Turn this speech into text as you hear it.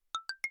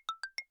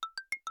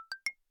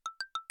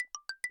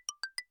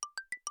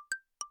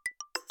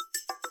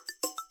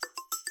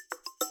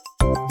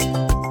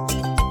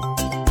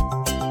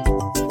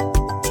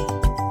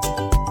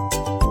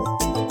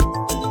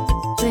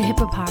The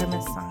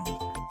hippopotamus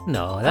song.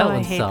 No, that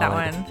one's I hate solid. that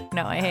one.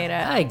 No, I hate it.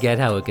 I get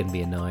how it can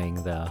be annoying,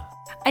 though.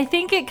 I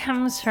think it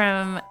comes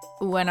from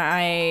when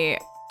I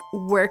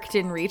worked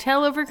in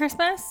retail over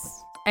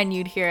Christmas, and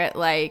you'd hear it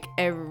like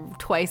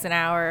twice an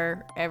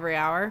hour, every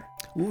hour.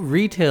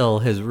 Retail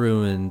has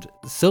ruined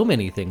so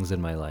many things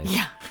in my life.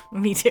 Yeah,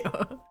 me too.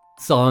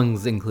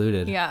 Songs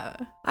included. Yeah.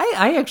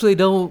 I actually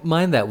don't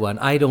mind that one.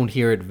 I don't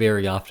hear it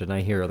very often.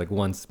 I hear it like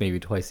once, maybe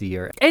twice a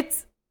year.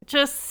 It's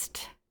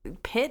just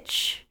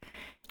pitch,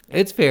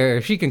 It's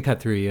fair. She can cut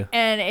through you.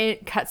 and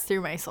it cuts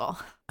through my soul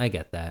I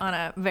get that. on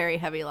a very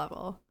heavy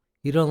level.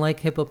 You don't like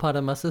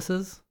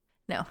hippopotamuses?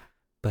 No.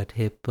 But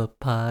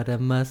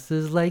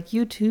hippopotamuses like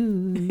you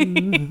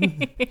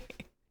too.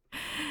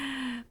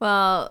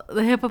 Well,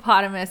 the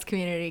hippopotamus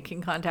community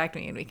can contact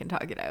me and we can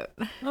talk it out.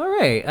 All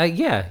right.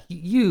 Yeah,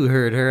 you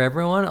heard her,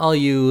 everyone. All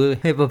you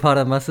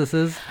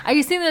hippopotamuses. I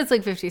assume that it's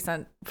like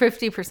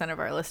 50% of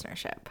our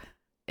listenership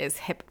is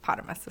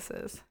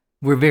hippopotamuses.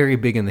 We're very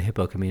big in the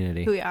hippo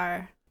community. We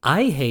are.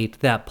 I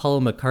hate that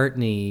Paul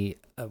McCartney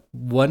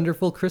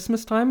Wonderful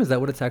Christmas Time. Is that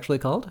what it's actually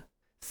called?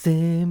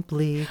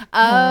 Simply.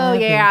 Oh,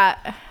 Having-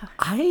 yeah.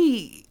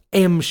 I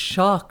am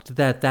shocked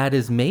that that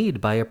is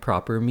made by a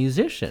proper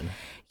musician.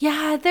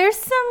 Yeah, there's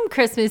some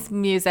Christmas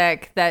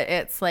music that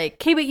it's like,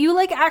 okay, but you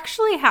like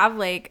actually have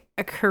like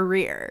a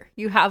career.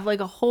 You have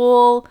like a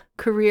whole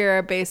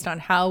career based on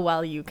how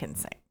well you can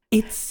sing.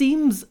 It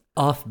seems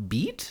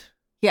offbeat.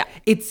 Yeah.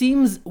 It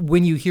seems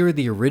when you hear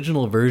the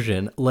original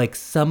version like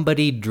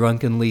somebody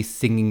drunkenly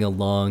singing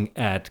along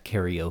at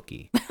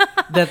karaoke.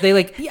 That they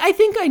like, I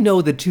think I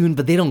know the tune,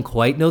 but they don't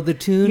quite know the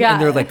tune. Yeah.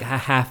 And they're like a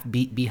half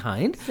beat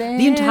behind.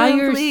 The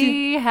entire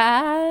Simply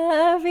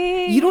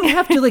happy. You don't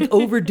have to like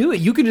overdo it.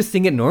 You can just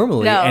sing it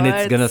normally No, and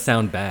it's gonna it's-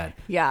 sound bad.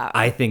 Yeah.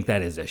 I think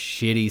that is a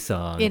shitty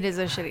song. It is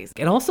a shitty song.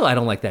 And also, I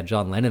don't like that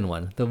John Lennon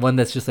one. The one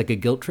that's just like a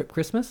guilt trip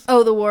Christmas.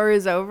 Oh, the war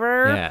is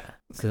over? Yeah.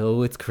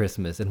 So it's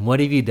Christmas. And what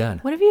have you done?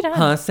 What have you done?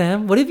 Huh,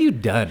 Sam? What have you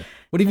done?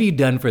 What have you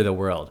done for the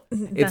world?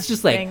 It's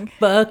just like, Nothing.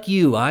 fuck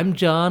you. I'm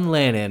John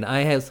Lennon. I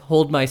has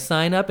hold my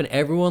sign up and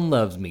everyone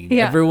loves me.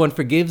 Yeah. Everyone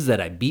forgives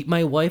that I beat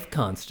my wife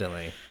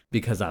constantly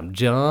because I'm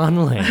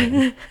John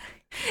Lennon.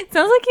 It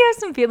sounds like you have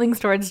some feelings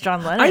towards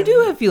John Lennon. I do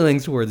have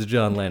feelings towards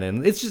John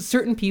Lennon. It's just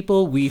certain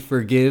people we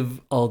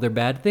forgive all their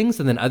bad things,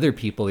 and then other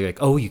people you're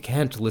like, oh, you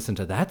can't listen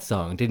to that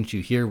song. Didn't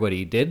you hear what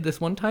he did this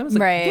one time? It's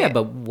like, Right. yeah,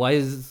 but why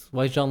is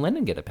John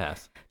Lennon get a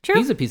pass? True.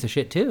 He's a piece of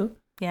shit too,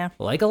 Yeah.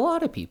 like a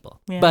lot of people.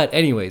 Yeah. But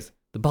anyways,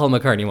 the Paul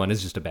McCartney one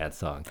is just a bad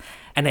song,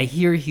 and I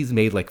hear he's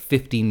made like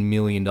 $15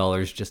 million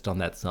just on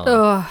that song.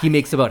 Ugh. He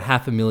makes about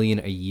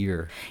 $500,000 a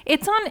year.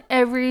 It's on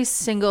every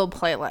single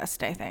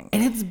playlist, I think.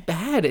 And it's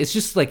bad. It's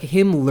just like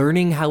him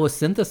learning how a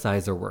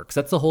synthesizer works.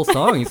 That's the whole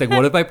song. He's like,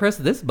 what if I press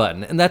this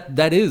button? And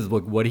that is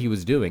what he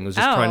was doing. Was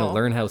just trying to Oh.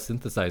 learn how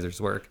synthesizers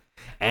work.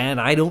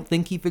 And I don't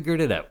think he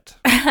figured it out.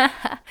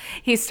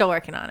 He's still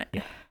working on it.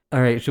 Yeah,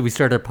 All right, should we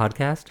start our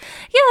podcast?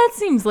 that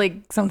seems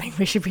like something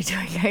we should be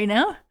doing right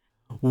now.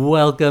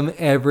 Welcome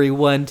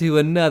everyone to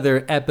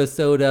another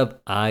episode of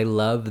I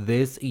Love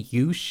This,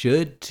 You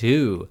Should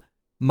Too.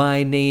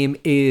 My name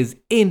is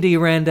Indy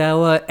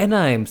Randawa, and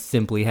I'm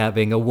simply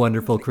having a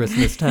wonderful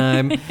Christmas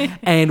time.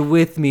 And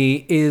with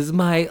me is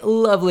my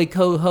lovely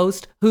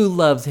co-host who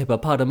loves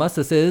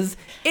hippopotamuses.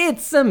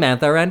 It's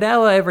Samantha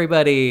Randawa,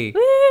 everybody.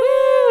 Woo!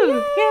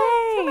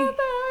 Yay!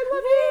 Samantha,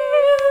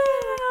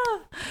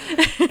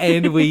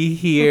 And we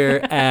here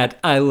at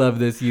I Love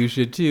This, You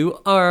Should Too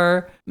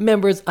are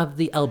members of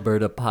the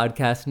Alberta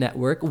Podcast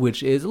Network,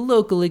 which is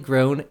locally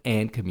grown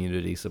and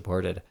community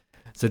supported.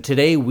 So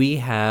today we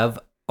have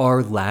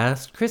our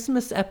last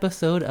Christmas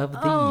episode of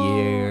the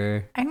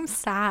year. I'm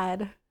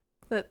sad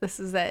that this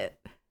is it.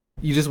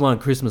 You just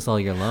want Christmas all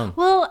year long.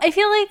 Well, I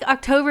feel like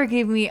October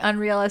gave me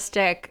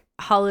unrealistic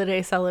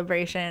holiday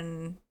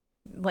celebration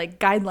like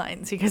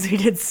guidelines because we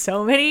did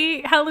so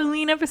many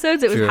Halloween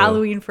episodes. It was True.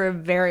 Halloween for a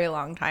very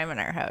long time in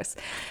our house.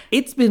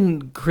 It's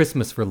been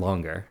Christmas for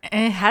longer.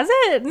 Has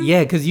it?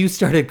 Yeah, because you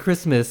started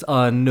Christmas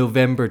on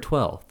November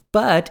 12th.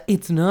 But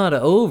it's not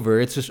over.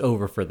 It's just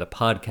over for the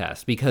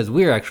podcast because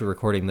we're actually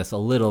recording this a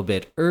little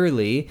bit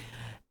early.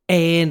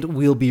 And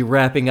we'll be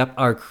wrapping up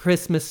our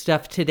Christmas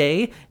stuff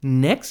today.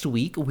 Next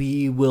week,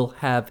 we will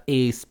have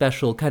a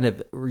special kind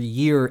of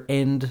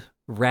year-end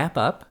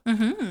wrap-up.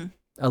 Mm-hmm.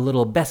 A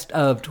little best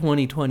of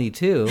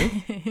 2022.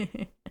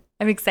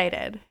 I'm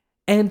excited.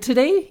 And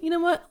today, you know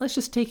what? Let's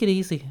just take it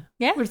easy.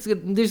 Yeah. There's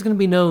going to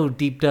be no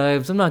deep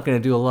dives. I'm not going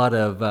to do a lot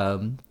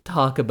of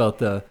talk about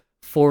the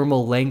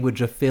formal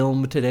language of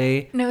film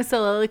today. No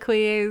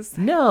soliloquies.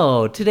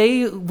 No,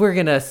 today we're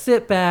going to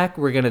sit back.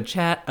 We're going to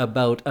chat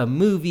about a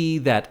movie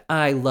that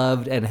I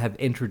loved and have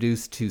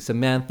introduced to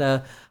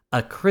Samantha,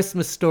 A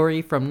Christmas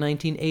Story from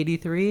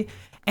 1983.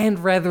 And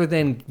rather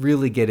than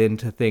really get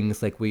into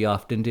things like we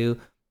often do,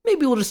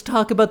 maybe we'll just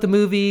talk about the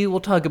movie. We'll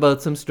talk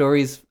about some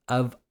stories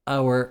of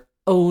our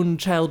own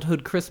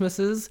childhood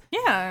Christmases.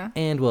 Yeah.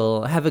 And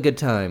we'll have a good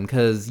time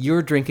because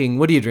you're drinking.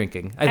 What are you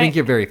drinking? I think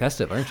you're very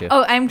festive, aren't you?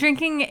 Oh, I'm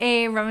drinking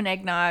a rum and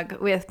eggnog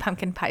with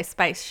pumpkin pie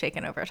spice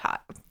shaken over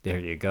top. There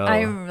you go.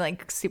 I'm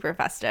like super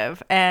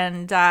festive,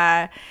 and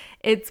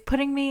it's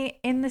putting me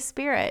in the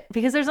spirit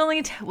because there's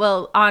only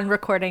on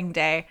recording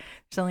day,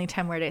 there's only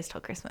 10 more days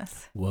till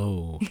Christmas.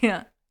 Whoa.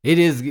 Yeah. It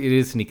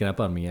is sneaking up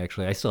on me,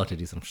 actually. I still have to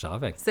do some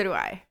shopping. So do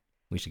I.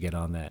 We should get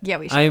on that. Yeah,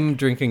 we should. I'm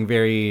drinking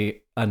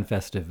very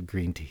unfestive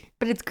green tea.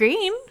 But it's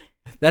green.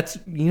 That's,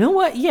 you know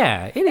what?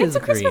 Yeah, It's a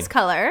Christmas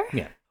color.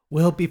 Yeah.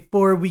 Well,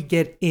 before we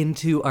get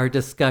into our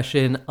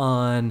discussion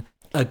on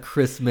A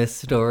Christmas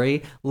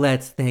Story,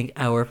 let's thank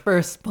our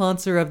first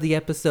sponsor of the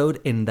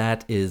episode, and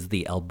that is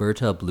the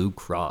Alberta Blue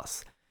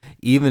Cross.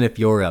 Even if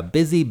you're a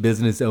busy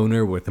business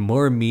owner with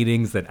more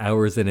meetings than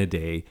hours in a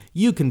day,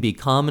 you can be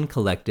calm and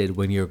collected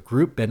when your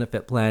group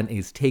benefit plan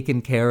is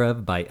taken care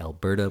of by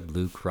Alberta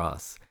Blue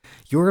Cross.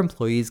 Your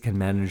employees can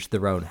manage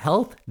their own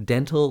health,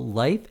 dental,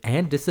 life,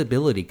 and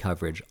disability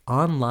coverage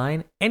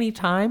online,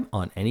 anytime,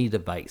 on any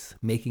device,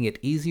 making it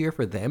easier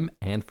for them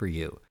and for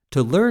you.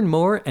 To learn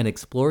more and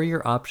explore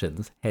your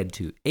options, head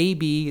to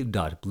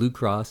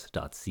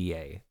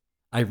ab.bluecross.ca.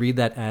 I read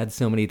that ad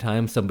so many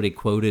times, somebody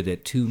quoted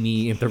it to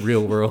me in the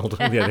real world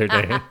the other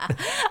day.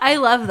 I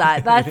love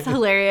that. That's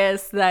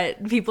hilarious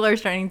that people are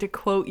starting to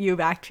quote you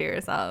back to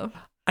yourself.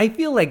 I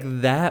feel like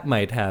that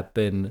might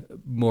happen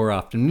more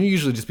often,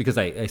 usually just because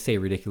I say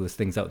ridiculous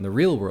things out in the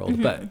real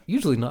world, but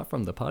usually not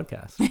from the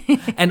podcast.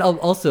 And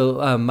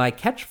also, my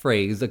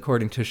catchphrase,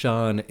 according to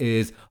Sean,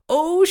 is,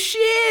 "Oh,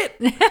 shit!"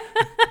 Yeah.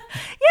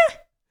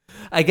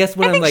 I guess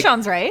I think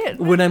Sean's right.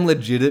 when I'm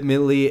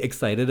legitimately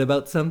excited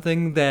about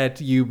something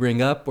that you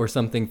bring up or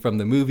something from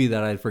the movie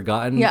that I'd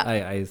forgotten, Yeah.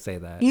 I say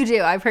that. You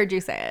do. I've heard you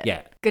say it.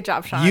 Yeah. Good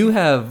job, Sean. You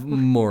have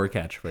more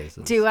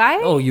catchphrases. Do I?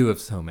 Oh, you have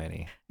so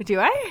many.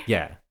 Do I?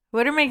 Yeah.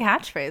 What are my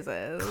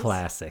catchphrases?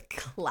 Classic.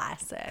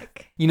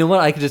 Classic. You know what?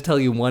 I could just tell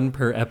you one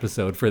per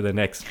episode for the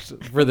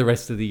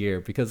rest of the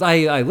year because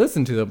I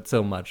listen to them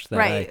so much that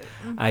Right.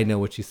 I know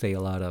what you say a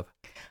lot of.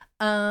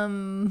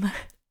 Ho,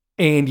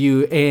 And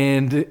you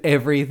end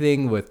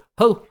everything with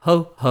ho,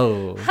 ho,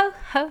 ho.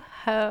 ho,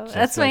 ho.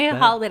 That's like my that.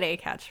 holiday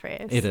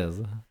catchphrase. It is.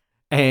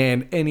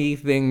 And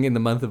anything in the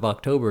month of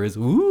October is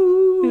woo.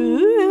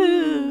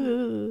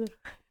 Ooh.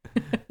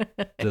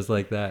 Just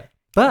like that.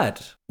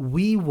 But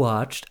we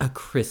watched A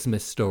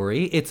Christmas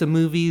Story. It's a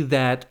movie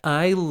that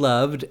I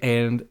loved,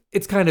 and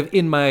it's kind of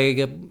in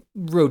my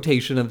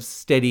rotation of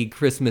steady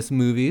Christmas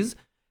movies.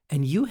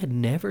 And you had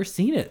never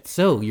seen it.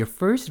 So, your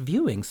first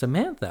viewing,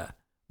 Samantha.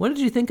 What did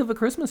you think of A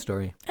Christmas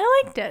Story?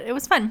 I liked it. It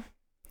was fun.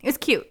 It was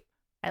cute.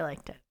 I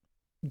liked it.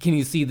 Can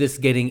you see this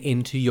getting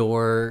into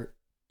your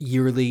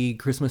yearly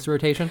Christmas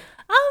rotation?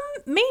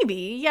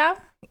 Maybe, yeah.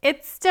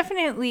 It's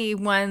definitely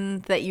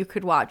one that you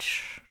could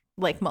watch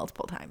like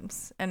multiple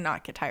times and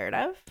not get tired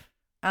of.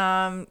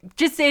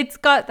 Just it's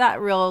got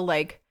that real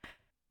like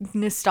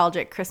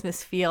nostalgic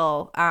Christmas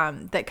feel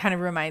that kind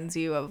of reminds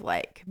you of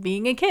like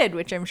being a kid,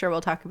 which I'm sure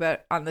we'll talk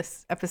about on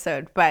this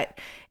episode, but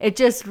it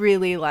just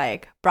really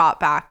like brought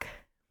back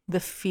the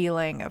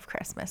feeling of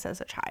Christmas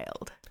as a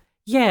child.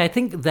 Yeah, I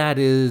think that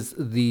is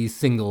the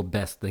single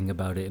best thing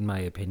about it, in my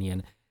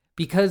opinion.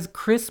 Because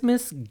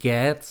Christmas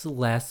gets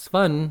less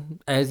fun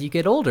as you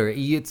get older.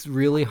 It's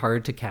really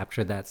hard to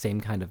capture that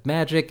same kind of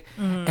magic.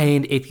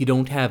 And if you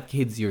don't have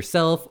kids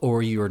yourself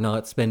or you're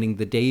not spending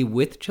the day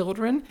with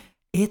children,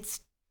 it's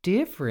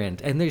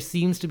different. And there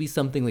seems to be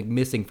something like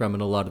missing from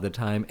it a lot of the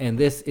time. And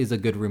this is a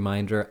good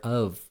reminder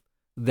of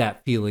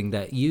that feeling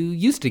that you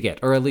used to get,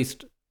 or at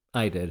least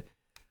I did.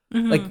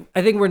 Like,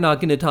 I think we're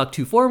not going to talk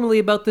too formally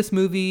about this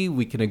movie.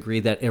 We can agree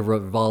that it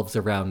revolves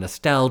around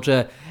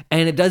nostalgia,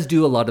 and it does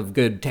do a lot of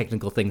good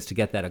technical things to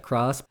get that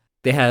across.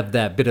 They have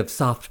that bit of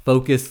soft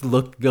focus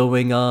look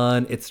going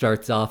on. It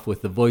starts off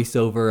with the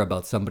voiceover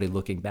about somebody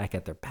looking back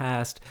at their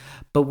past.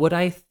 But what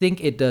I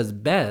think it does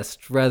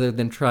best, rather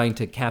than trying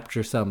to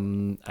capture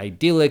some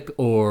idyllic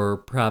or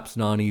perhaps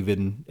not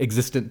even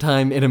existent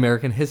time in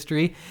American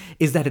history,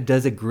 is that it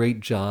does a great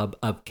job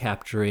of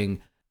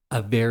capturing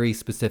a very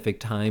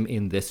specific time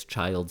in this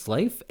child's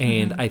life.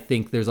 And I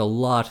think there's a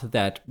lot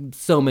that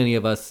so many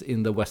of us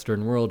in the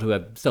Western world who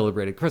have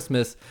celebrated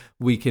Christmas,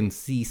 we can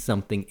see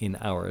something in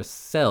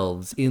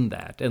ourselves in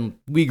that. And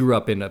we grew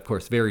up in, of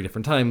course, very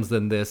different times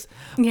than this.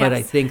 Yes. But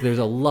I think there's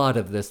a lot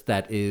of this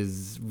that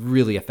is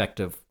really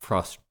effective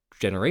across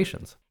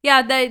generations.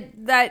 Yeah,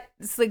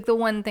 that's like the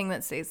one thing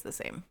that stays the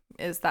same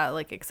is that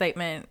like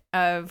excitement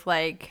of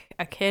like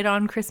a kid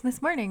on Christmas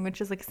morning,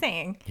 which is like a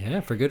saying. Yeah,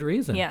 for good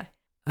reason. Yeah.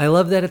 I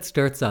love that it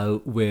starts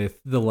out with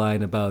the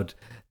line about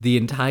the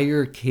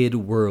entire kid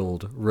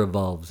world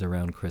revolves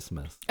around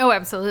Christmas. Oh,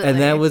 absolutely. And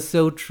that was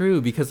so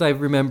true because I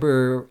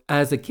remember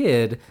as a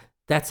kid,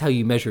 that's how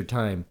you measured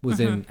time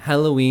was in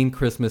Halloween,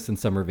 Christmas, and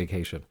summer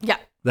vacation. Yeah.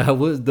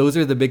 Those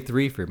are the big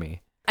three for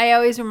me. I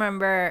always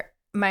remember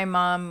my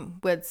mom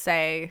would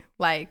say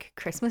like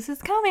Christmas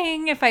is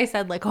coming. If I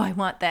said like, oh, I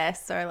want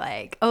this, or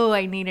like, oh,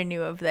 I need a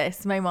new of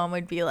this, my mom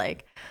would be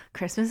like,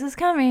 Christmas is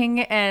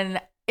coming.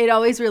 And it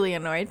always really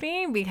annoyed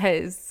me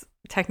because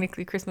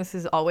technically Christmas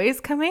is always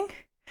coming.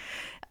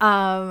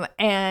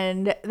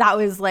 And that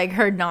was like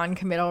her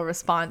non-committal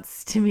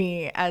response to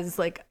me as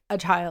like a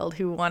child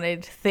who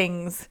wanted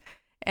things.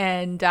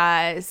 And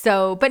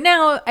but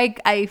now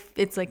I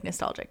it's like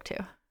nostalgic too.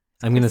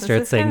 I'm going to Christmas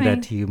start is saying coming.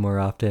 that to you more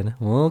often.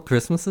 Well,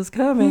 Christmas is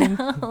coming.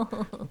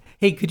 No.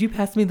 Hey, could you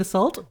pass me the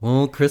salt?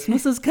 Well,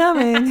 Christmas is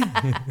coming.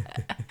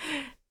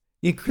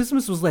 Yeah,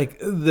 Christmas was like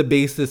the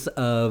basis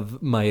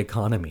of my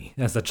economy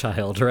as a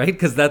child, right?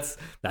 Because that's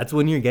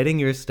when you're getting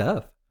your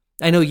stuff.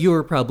 I know you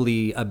were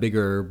probably a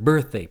bigger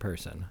birthday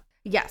person.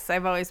 Yes,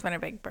 I've always been a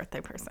big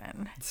birthday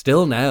person.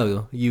 Still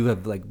now, you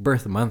have like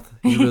birth month.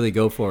 You really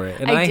go for it.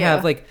 And I do.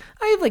 have like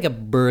a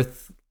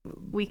birth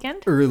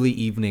Weekend? early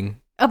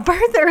evening. A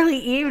birth early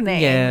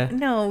evening? Yeah.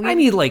 No. I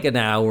need like an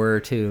hour or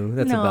two.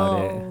 That's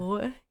about it.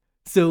 No.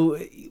 So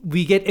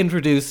we get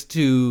introduced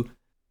to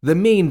the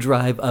main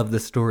drive of the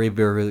story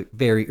very,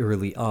 very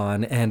early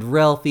on, and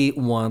Ralphie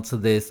wants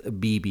this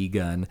BB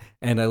gun.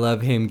 And I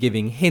love him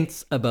giving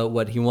hints about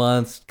what he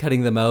wants,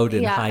 cutting them out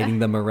and Yeah. hiding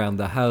them around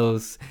the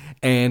house.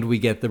 And we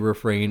get the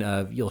refrain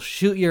of, "You'll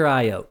shoot your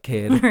eye out,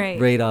 kid,"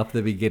 Right. off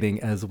the beginning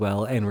as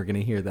well. And we're going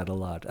to hear that a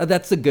lot.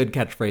 That's a good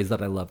catchphrase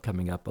that I love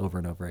coming up over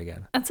and over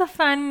again. That's a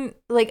fun,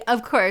 like,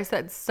 of course,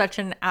 that's such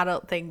an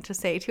adult thing to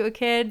say to a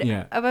kid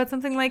Yeah. about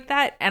something like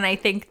that. And I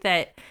think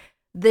that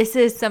this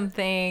is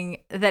something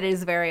that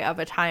is very of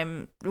a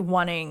time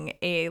wanting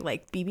a,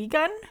 like, BB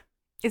gun.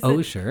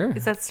 Sure.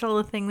 Is that still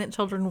a thing that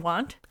children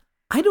want?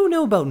 I don't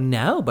know about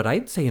now, but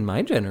I'd say in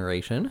my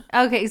generation.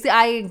 Okay, see,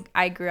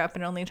 I grew up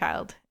an only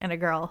child and a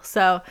girl,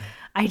 so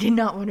I did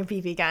not want a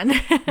BB gun.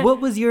 What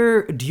was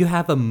do you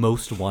have a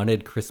most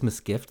wanted Christmas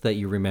gift that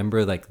you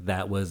remember, like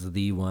that was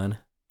the one?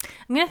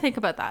 I'm going to think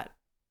about that.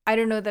 I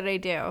don't know that I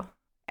do.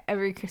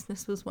 Every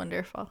Christmas was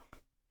wonderful.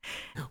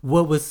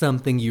 What was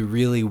something you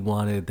really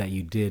wanted that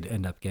you did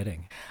end up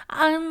getting?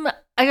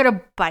 I got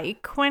a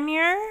bike one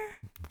year.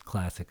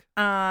 Classic.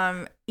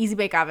 Easy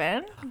Bake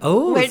Oven.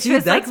 Oh, Which see,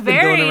 was like that's been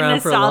very going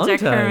around for a long nostalgic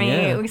for time, me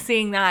yeah.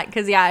 seeing that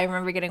because I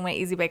remember getting my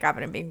Easy Bake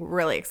Oven and being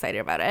really excited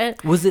about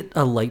it. Was it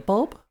a light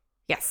bulb?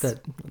 Yes.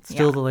 It's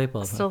still Yeah. the light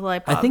bulb. Still huh? the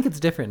light bulb. I think it's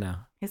different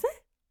now. Is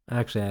it?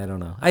 Actually, I don't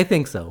know. I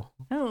think so.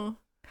 Oh.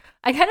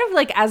 I kind of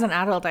like as an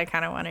adult I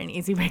kind of want an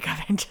Easy Bake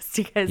Oven just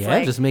because Yeah,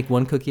 like just make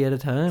one cookie at a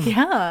time.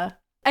 yeah.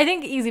 I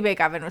think Easy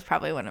Bake Oven was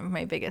probably one of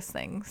my biggest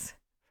things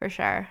for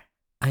sure.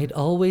 I'd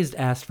always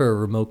asked for a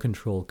remote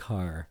control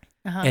car.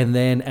 Uh-huh. And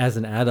then as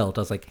an adult,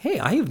 I was like, hey,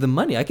 I have the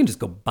money. I can just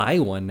go buy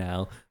one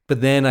now. But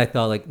then I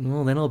thought like,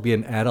 well, then I'll be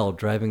an adult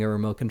driving a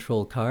remote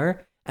control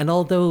car. And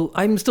although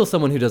I'm still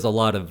someone who does a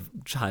lot of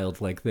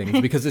childlike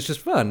things because it's just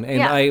fun. And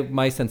Yeah.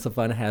 my sense of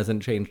fun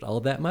hasn't changed all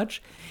that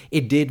much.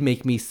 It did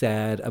make me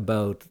sad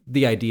about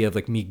the idea of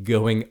like me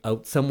going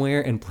out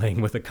somewhere and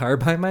playing with a car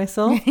by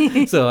myself.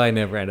 So I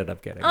never ended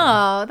up getting one.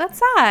 Oh,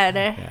 that's sad.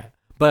 Yeah.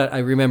 But I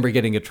remember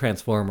getting a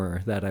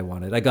Transformer that I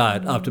wanted. I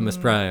got Optimus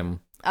Prime.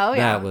 Oh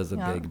yeah. That was a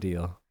Yeah. big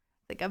deal.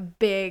 Like a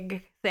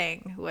big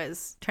thing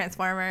was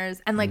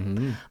Transformers and like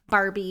Mhm.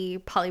 Barbie,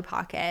 Polly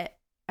Pocket.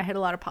 I had a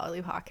lot of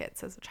Polly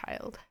Pockets as a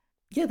child.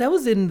 Yeah, that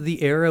was in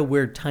the era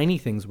where tiny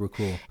things were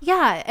cool.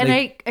 Yeah, and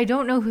Like- I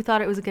don't know who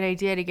thought it was a good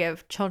idea to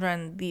give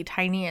children the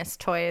tiniest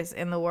toys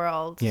in the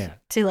world Yeah.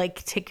 to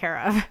like take care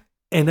of.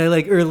 And I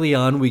like early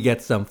on, we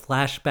get some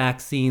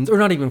flashback scenes, or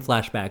not even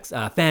flashbacks,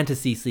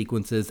 fantasy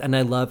sequences. And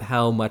I love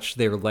how much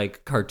they're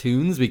like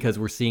cartoons because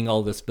we're seeing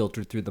all this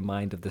filtered through the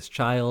mind of this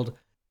child.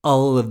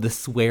 All of the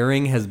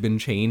swearing has been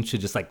changed to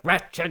just like,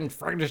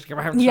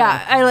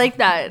 Yeah, I like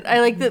that.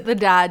 I like that the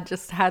dad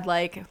just had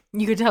like,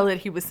 you could tell that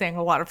he was saying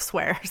a lot of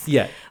swears.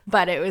 Yeah.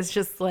 But it was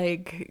just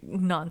like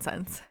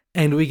nonsense.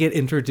 And we get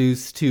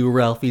introduced to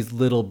Ralphie's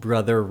little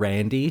brother,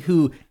 Randy,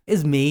 who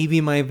is maybe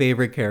my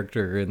favorite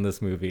character in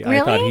this movie. I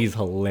thought Really? he's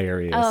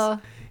hilarious. Oh.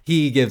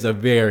 He gives a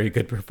very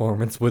good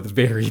performance with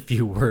very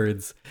few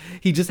words.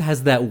 He just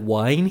has that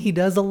whine he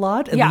does a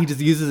lot, and Yeah. he just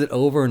uses it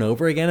over and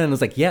over again. And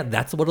it's like, yeah,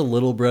 that's what a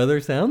little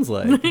brother sounds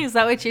like. Is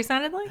that what you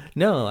sounded like?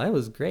 No, I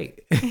was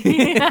great.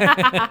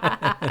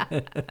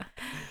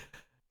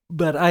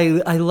 But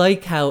I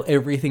like how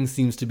everything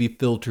seems to be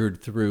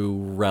filtered through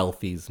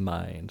Ralphie's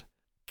mind.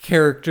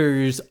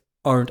 Characters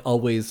aren't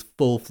always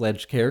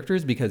full-fledged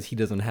characters because he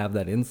doesn't have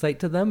that insight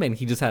to them, and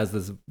he just has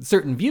this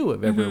certain view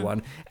of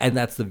everyone, and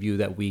that's the view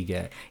that we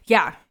get.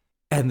 Yeah.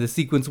 And the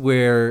sequence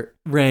where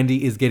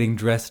Randy is getting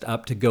dressed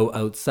up to go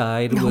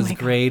outside Oh was my God.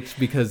 great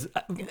because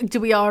Do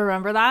we all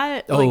remember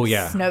that? Oh, Like,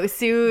 yeah.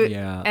 Snowsuit.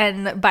 Yeah.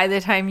 And by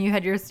the time you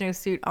had your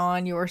snowsuit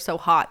on, you were so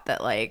hot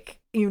that like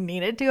you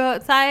needed to go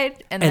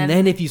outside. And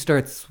then if you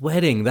start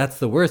sweating, that's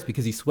the worst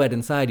because you sweat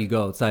inside, you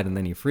go outside, and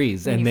then you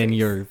freeze, Then and you then freeze.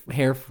 your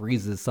hair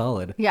freezes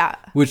solid. yeah.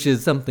 Which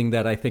is something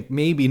that I think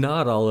maybe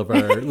not all of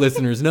our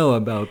listeners know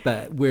about,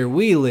 but where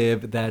we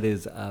live, that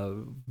is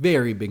a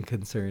very big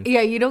concern.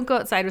 Yeah, you don't go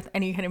outside with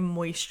any kind of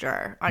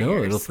moisture on No,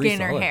 your it'll freeze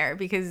skin or solid. hair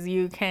because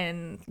you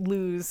can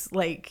lose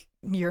like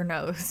your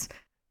nose.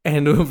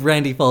 And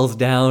Randy falls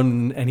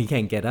down and he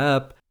can't get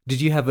up.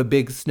 Did you have a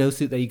big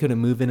snowsuit that you couldn't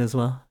move in as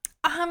well?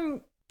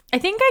 I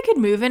think I could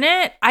move in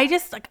it. I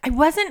just I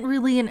wasn't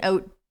really an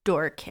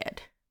outdoor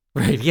kid.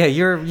 Right. Yeah,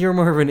 you're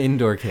more of an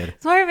indoor kid.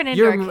 It's more of an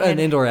indoor You're kid. an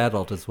indoor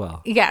adult as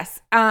well. Yes.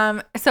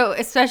 So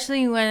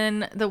especially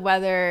when the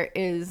weather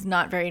is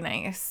not very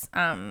nice,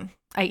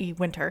 i.e.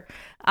 winter,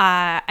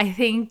 I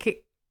think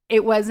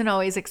it wasn't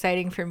always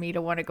exciting for me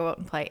to want to go out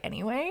and play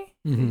anyway.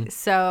 Mm-hmm.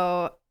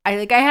 So I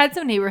had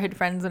some neighborhood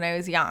friends when I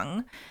was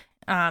young,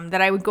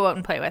 that I would go out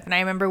and play with. And I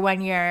remember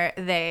one year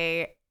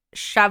they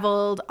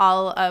shoveled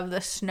all of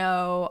the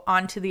snow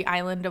onto the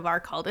island of our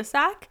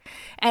cul-de-sac.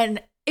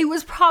 And it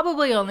was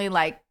probably only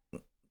like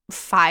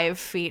 5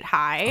 feet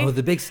high. Oh,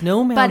 the big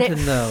snow but mountain,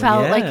 it though.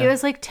 felt Yeah. like it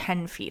was like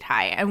 10 feet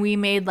high. And we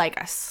made like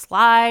a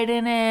slide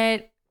in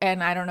it.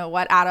 And I don't know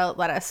what adult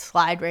let us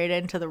slide right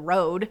into the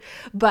road.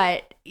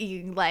 But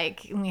we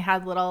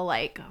had little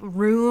like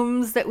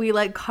rooms that we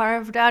like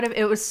carved out of.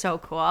 It was so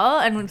cool.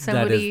 And when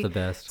That is the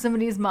best.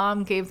 somebody's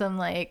mom gave them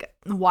like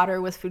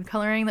water with food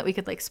coloring that we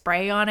could like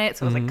spray on it.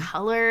 So it was like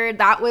colored.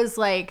 That was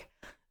like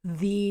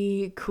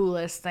the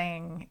coolest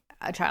thing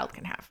a child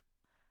can have.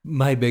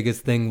 My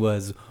biggest thing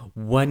was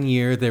one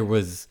year there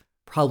was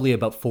probably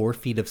about 4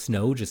 feet of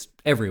snow just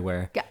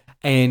everywhere. Yeah.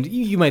 And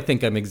you might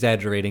think I'm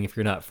exaggerating if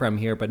you're not from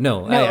here, but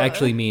no, No. I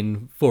actually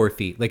mean 4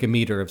 feet, like a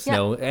meter of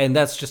snow. And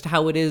that's just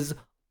how it is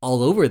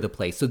all over the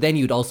place. So then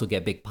you'd also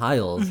get big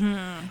piles.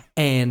 Mm-hmm.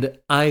 And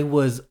I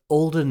was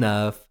old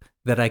enough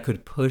that I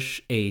could push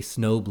a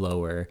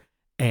snowblower,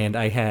 and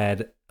I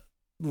had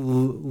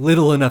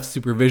little enough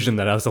supervision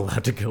that I was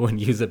allowed to go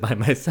and use it by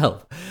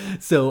myself.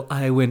 So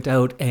I went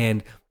out,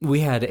 and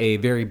we had a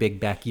very big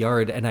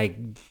backyard, and I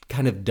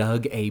kind of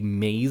dug a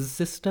maze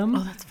system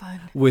Oh, that's fun.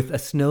 with a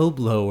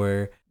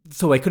snowblower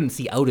so I couldn't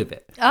see out of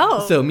it.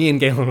 Oh. So me and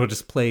Galen would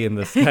just play in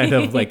this kind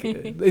of like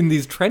in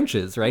these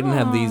trenches, right? And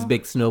have these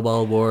big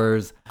snowball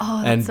wars Oh,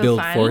 that's and so build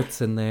fun.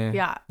 forts in there.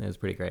 Yeah. It was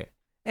pretty great.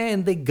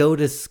 And they go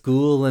to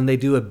school and they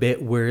do a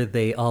bit where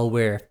they all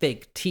wear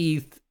fake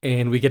teeth,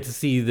 and we get to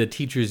see the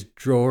teacher's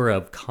drawer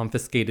of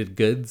confiscated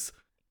goods.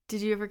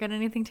 Did you ever get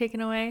anything taken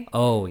away?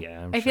 Oh,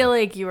 yeah. I feel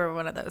like you were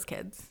one of those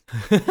kids.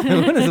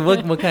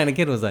 what kind of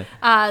kid was I?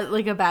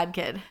 Like a bad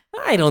kid.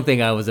 I don't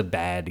think I was a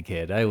bad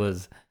kid. I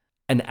was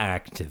an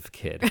active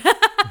kid.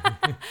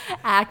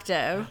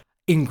 Active.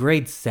 In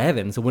grade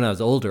 7, so when I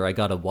was older, I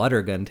got a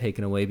water gun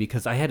taken away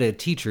because I had a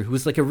teacher who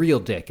was like a real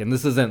dick. And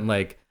this isn't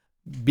like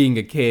being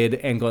a kid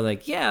and going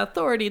like, yeah,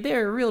 authority,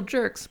 they're real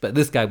jerks. But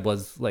this guy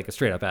was like a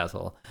straight up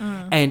asshole.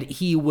 And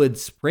he would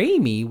spray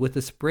me with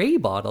a spray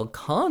bottle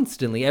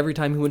constantly every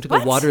time he went to go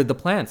What? water the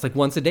plants. Like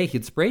once a day,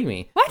 he'd spray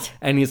me. What?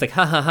 And he's like,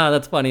 ha ha ha,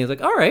 that's funny. He's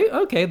like, all right,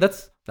 okay,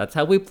 that's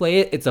how we play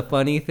it. It's a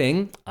funny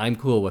thing. I'm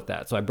cool with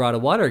that. So I brought a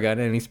water gun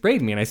and he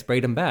sprayed me and I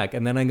sprayed him back.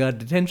 And then I got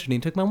detention. He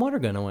took my water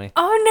gun away.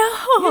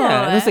 Oh, no.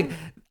 Yeah, and it's like,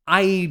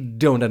 I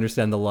don't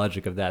understand the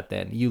logic of that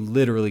then. You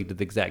literally did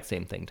the exact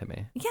same thing to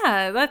me.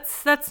 Yeah,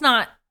 that's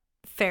not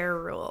fair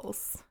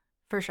rules,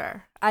 for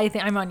sure. I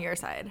think I'm on your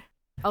side.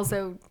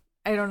 Also,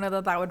 I don't know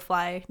that would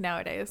fly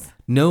nowadays.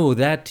 No,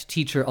 that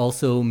teacher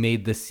also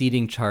made the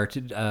seating chart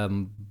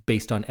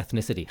based on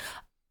ethnicity.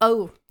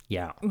 Oh,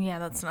 Yeah. yeah,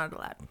 that's not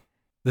allowed.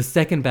 The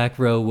second back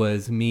row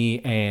was me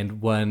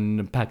and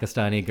one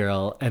Pakistani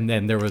girl, and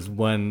then there was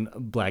one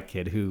black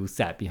kid who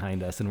sat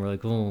behind us, and we're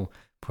like, oh,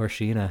 poor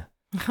Sheena.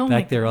 Oh my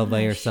Back there all by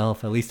gosh.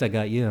 yourself. At least I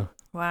got you.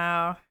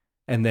 Wow.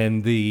 And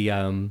then the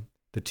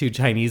 2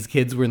 Chinese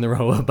kids were in the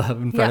row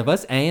above in front Yeah. of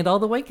us, and all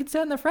the white kids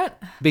sat in the front,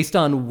 based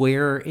on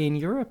where in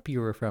Europe you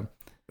were from.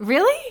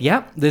 Really?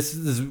 Yep, this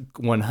is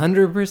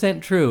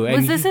 100% true. Was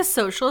And this a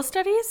social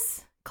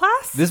studies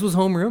class? this was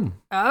homeroom.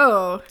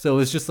 Oh. So it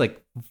was just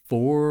like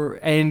 4,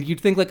 and you'd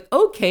think like,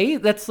 okay,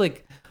 that's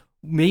like,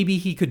 maybe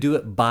he could do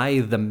it by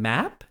the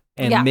map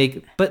and Yeah.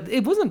 but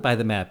it wasn't by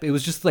the map. It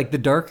was just like the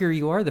darker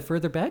you are, the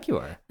further back you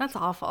are. That's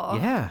awful.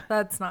 Yeah.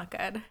 That's not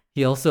good.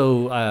 He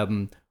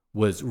also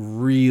was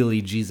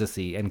really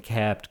Jesus-y and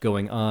kept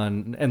going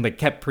on and like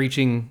kept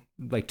preaching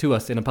like to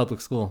us in a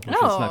public school, which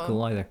was not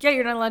cool either. Yeah,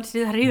 you're not allowed to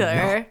do that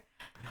either.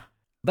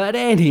 But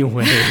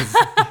anyways.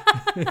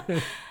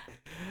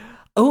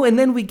 Oh, and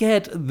then we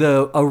get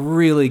a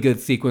really good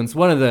sequence,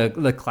 one of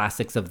the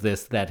classics of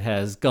this that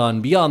has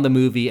gone beyond the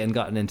movie and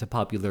gotten into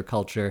popular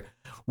culture,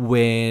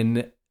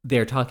 when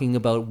they're talking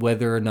about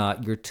whether or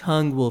not your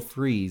tongue will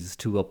freeze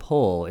to a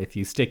pole if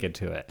you stick it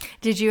to it.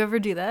 Did you ever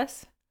do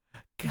this?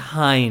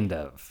 Kind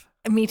of.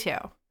 Me too.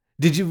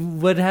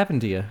 What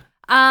happened to you?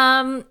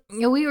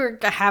 We were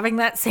having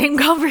that same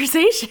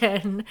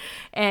conversation,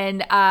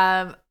 and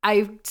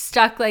I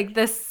stuck like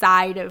the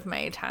side of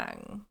my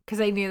tongue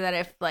because I knew that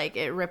if like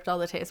it ripped all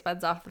the taste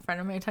buds off the front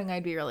of my tongue,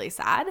 I'd be really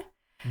sad.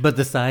 But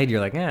the side, you're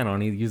like, I don't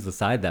need to use the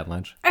side that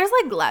much. There's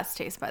like less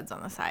taste buds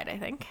on the side, I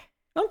think.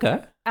 Okay.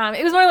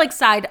 It was more like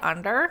side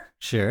under,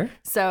 Sure.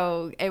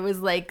 so it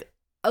was like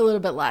a little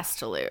bit less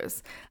to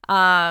lose.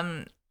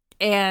 And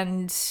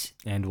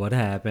what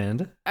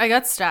happened? I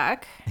got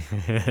stuck.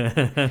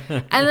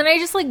 And then I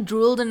just like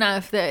drooled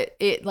enough that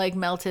it like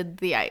melted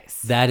the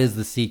ice. That is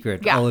the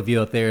secret. Yeah. All of you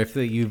out there, if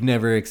you've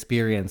never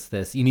experienced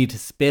this, you need to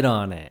spit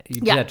on it.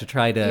 You Yeah. have to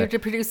try You have to. to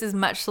produce as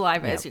much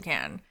saliva Yeah. as you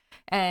can.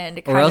 And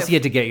it Or kind else of, you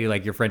had to get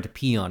your friend to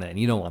pee on it, and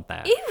you don't want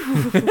that.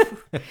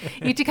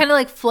 you had to kind of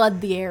like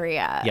flood the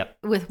area Yep.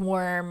 with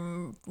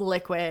warm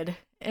liquid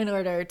in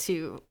order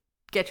to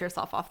get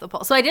yourself off the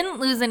pole. So I didn't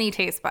lose any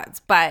taste buds,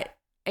 but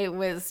it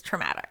was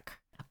traumatic.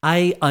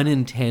 I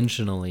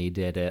unintentionally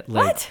did it.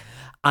 What?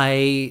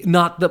 I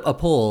not a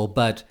pole,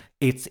 but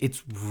it's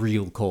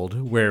real cold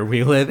where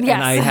we live, Yes.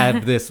 and I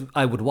had this.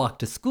 I would walk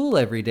to school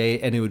every day,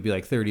 and it would be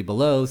like 30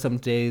 below some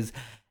days,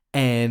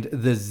 and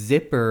the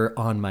zipper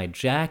on my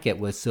jacket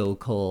was so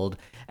cold.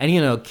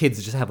 And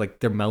kids just have like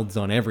their mouths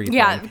on everything.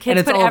 Yeah, kids and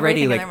it's put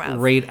already everything in like their mouth.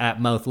 right at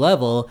mouth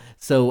level.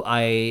 So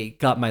I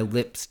got my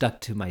lip stuck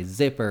to my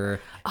zipper,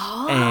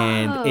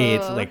 and it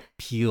like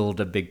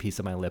peeled a big piece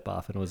of my lip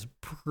off, and it was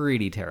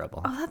pretty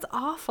terrible. Oh, that's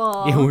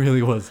awful. It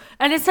really was.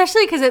 And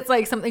especially because it's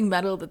like something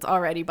metal that's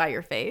already by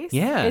your face.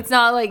 Yeah. It's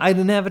not like I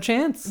didn't have a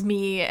chance.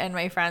 me and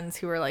my friends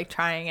who were like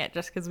trying it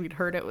just because we'd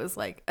heard it was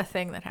like a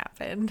thing that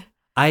happened.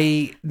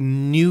 I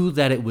knew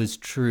that it was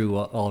true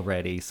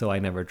already, so I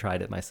never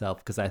tried it myself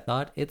because I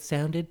thought it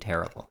sounded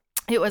terrible.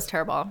 It was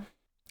terrible.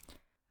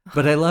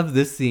 But I love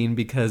this scene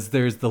because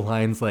there's the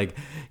lines like,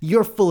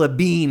 "You're full of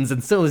beans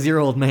and so is your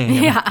old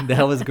man." Yeah.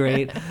 That was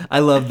great. I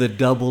love the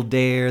double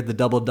dare, the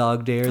double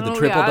dog dare, the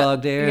triple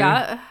dog dare.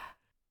 Yeah.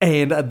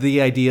 And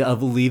the idea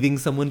of leaving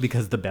someone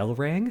because the bell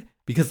rang.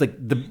 Because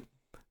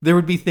there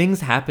would be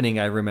things happening,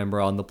 I remember,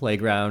 on the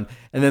playground,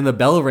 and then the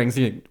bell rings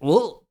and you're like,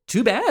 well,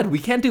 too bad. We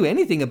can't do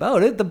anything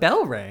about it. The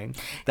bell rang.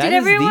 That Did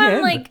is the everyone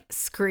end. like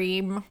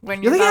scream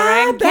when You're your like, bell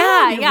 "Ah, rang?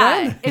 bell," you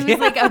Yeah. run. It was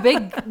like a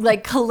big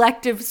like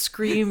collective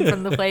scream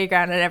from the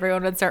playground, and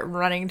everyone would start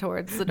running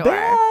towards the door.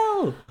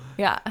 Bell!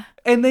 Yeah.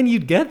 And then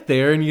you'd get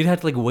there and you'd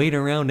have to like wait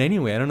around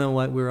anyway. I don't know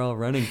what we were all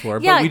running for,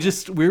 Yeah.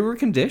 but we were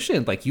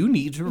conditioned. Like, you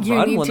need to You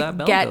run need when to that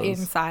bell get goes.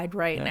 inside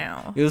right Yeah.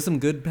 now. It was some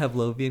good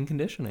Pavlovian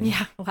conditioning.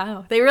 Yeah,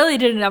 wow. They really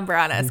did a number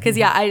on us because,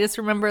 yeah, I just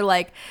remember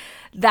like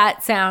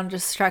that sound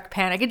just struck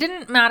panic. It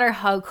didn't matter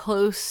how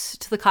close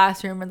to the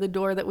classroom or the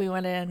door that we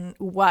went in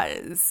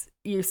was,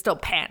 you still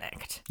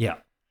panicked. Yeah,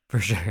 for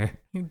sure.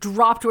 You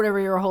dropped whatever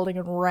you were holding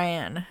and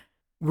ran.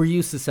 Were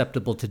you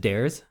susceptible to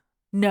dares?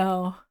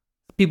 No.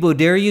 People who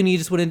dare you and you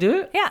just wouldn't do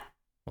it? Yeah.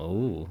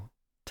 Oh,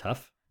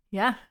 tough.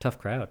 Yeah. Tough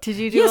crowd. Did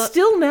you do Yeah, it?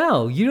 still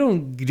now. You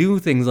don't do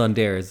things on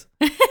dares.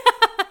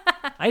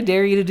 I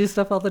dare you to do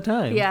stuff all the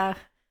time. Yeah.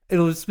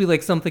 It'll just be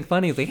like something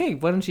funny. It's like, hey,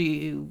 why don't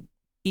you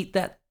eat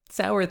that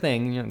sour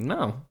thing? And you're like,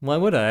 no, why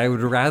would I? I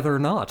would rather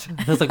not.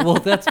 I was like, well,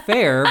 that's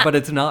fair, but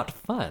it's not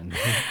fun.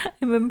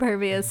 I'm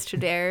impervious to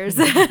dares.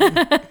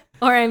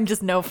 Or I'm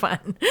just no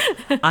fun.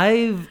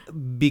 I've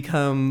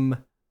become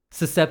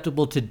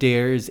susceptible to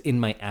dares in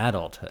my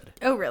adulthood.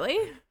 Oh, really?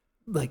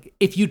 Like,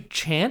 if you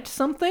chant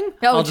something,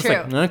 Oh, I'll just true.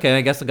 like, okay,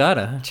 I guess I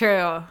gotta.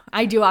 True.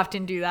 I do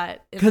often do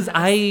that. in Because the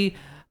house. I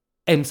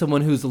am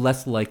someone who's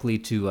less likely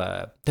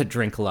to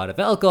drink a lot of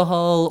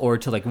alcohol or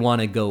to like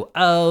want to go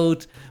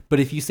out. But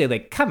if you say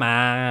like, come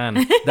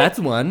on, that's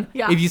one.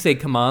 Yeah. If you say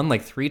come on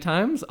like 3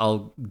 times,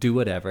 I'll do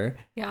whatever.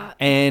 Yeah.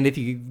 And if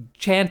you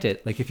chant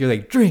it, like if you're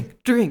like,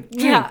 drink, drink,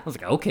 drink, Yeah. I was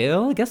like, okay,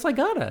 well, I guess I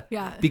gotta.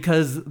 Yeah.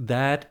 Because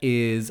that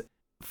is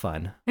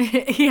fun.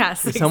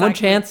 Yes. If someone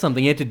exactly. chants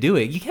something, you have to do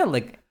it. You can't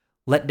like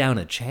let down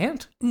a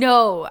chant.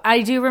 No,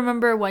 I do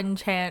remember one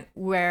chant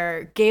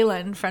where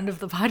Galen, friend of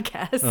the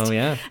podcast, Oh,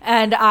 yeah.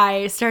 and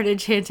I started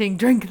chanting,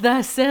 "Drink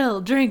the sill,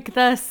 drink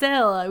the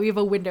sill." We have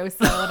a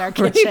windowsill in our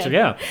Right, kitchen.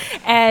 yeah.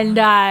 And,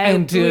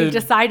 to- we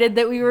decided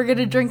that we were going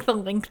to drink the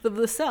length of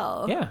the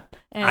sill. Yeah.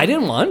 And I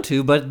didn't want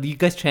to, but you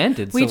guys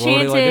chanted. We so what do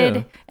I do?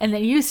 chanted, and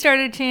then you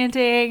started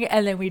chanting,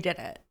 and then we did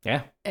it.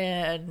 Yeah.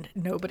 And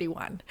nobody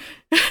won.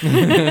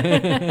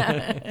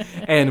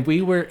 And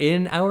we were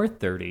in our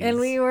 30s.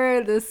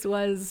 And this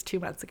was 2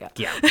 months ago.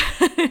 Yeah.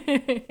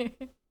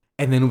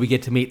 And then we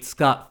get to meet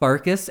Scott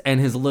Farkas and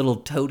his little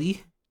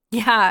toady.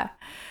 Yeah.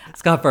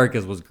 Scott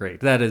Farkas was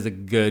great. That is a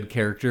good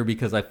character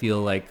because I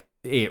feel like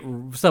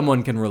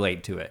someone can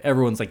relate to it.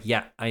 Everyone's like,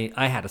 yeah,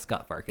 I had a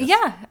Scott Farkas.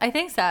 Yeah, I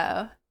think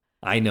so.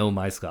 I know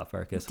my Scott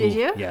Farkas. Did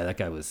you? Yeah, that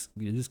guy was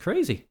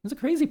crazy. He was a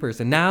crazy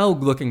person. Now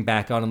looking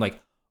back on him, like,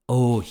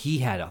 oh, he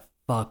had a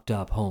fucked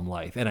up home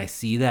life. And I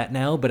see that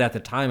now. But at the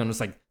time, I'm just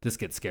like, this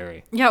gets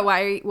scary. Yeah,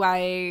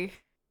 why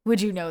would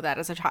you know that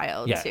as a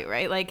child Yeah. too,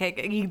 right? Like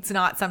it's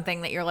not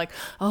something that you're like,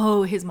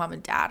 oh, his mom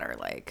and dad are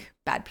like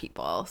bad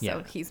people, so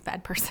Yeah. he's a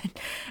bad person.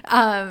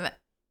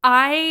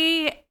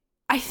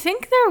 I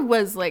think there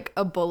was like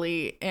a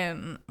bully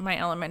in my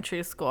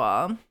elementary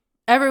school.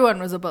 Everyone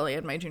was a bully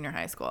in my junior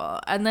high school.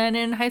 And then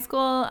in high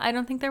school, I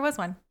don't think there was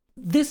one.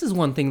 This is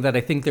one thing that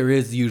I think there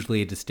is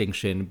usually a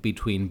distinction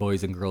between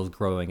boys and girls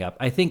growing up.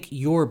 I think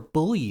your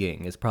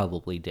bullying is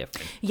probably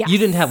different. Yes. You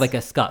didn't have like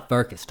a Scott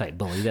Farkas type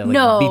bully that like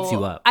No, beats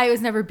you up. I was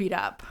never beat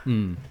up.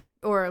 Hmm.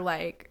 Or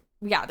like,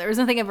 yeah, there was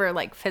nothing ever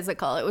like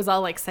physical. It was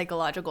all like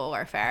psychological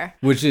warfare.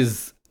 Which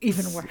is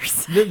even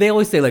worse. They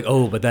always say like,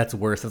 oh, but that's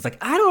worse. It's like,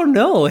 I don't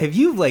know. Have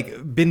you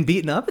like been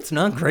beaten up? It's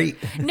not great.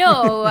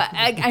 No,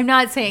 I'm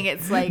not saying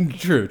it's like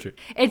True.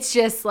 it's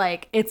just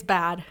like it's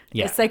bad.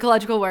 Yeah.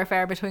 Psychological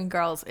warfare between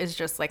girls is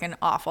just like an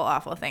awful,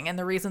 awful thing. And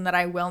the reason that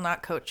I will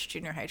not coach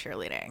junior high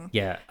cheerleading.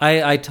 Yeah,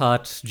 I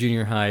taught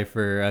junior high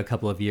for a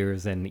couple of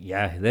years, and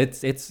yeah,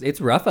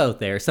 it's rough out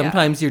there.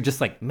 Sometimes you're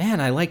just like,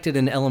 man, I liked it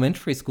in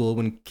elementary school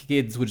when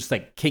kids would just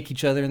like kick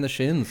each other in the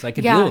shins. I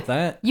could deal with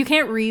that. You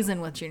can't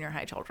reason with junior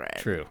high children.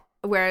 True.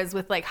 Whereas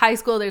with like high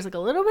school, there's like a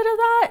little bit of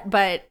that,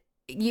 but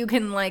you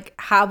can like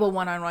have a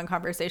one-on-one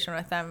conversation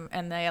with them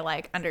and they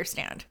like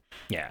understand.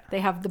 Yeah. They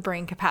have the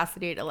brain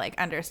capacity to like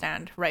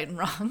understand right and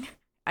wrong.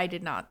 I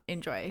did not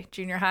enjoy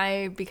junior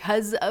high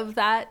because of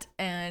that.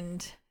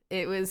 And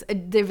it was a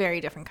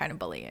very different kind of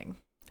bullying.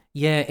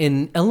 Yeah,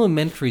 in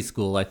elementary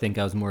school, I think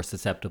I was more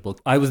susceptible.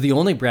 I was the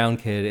only brown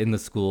kid in the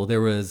school.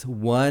 There was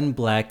one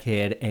black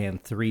kid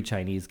and 3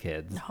 Chinese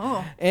kids.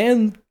 Oh.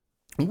 And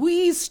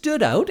we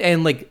stood out,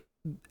 and like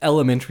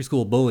elementary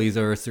school bullies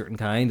are a certain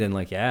kind, and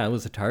like, yeah, I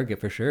was a target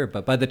for sure.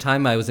 But by the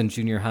time I was in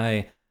junior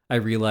high, I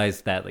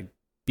realized that like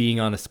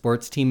being on a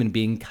sports team and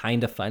being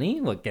kind of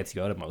funny, what gets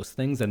you out of most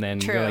things. And then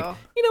you're like,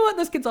 you know what,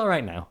 this kid's all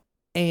right now.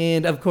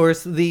 And of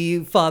course,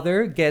 the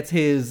father gets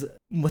his,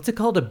 what's it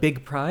called? A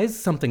big prize?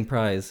 Something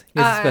prize.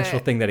 It's a special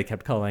thing that he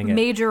kept calling it.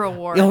 Major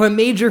award. Oh, a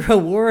major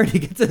award. He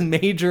gets a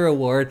major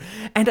award.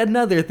 And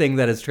another thing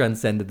that has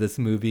transcended this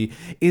movie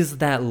is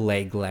that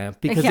leg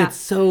lamp, because it's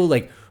so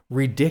like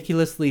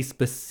ridiculously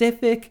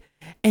specific.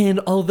 And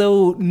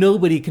although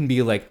nobody can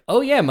be like, oh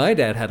yeah, my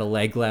dad had a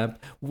leg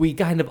lamp, we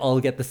kind of all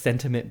get the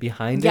sentiment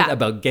behind it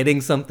about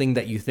getting something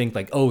that you think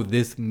like, oh,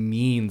 this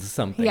means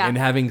something, and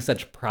having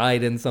such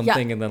pride in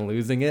something and then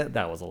losing it.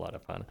 That was a lot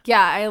of fun.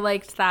 Yeah, I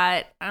liked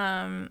that.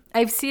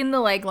 I've seen the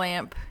leg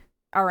lamp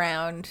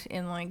around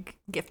in like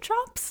gift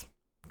shops.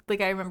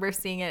 Like I remember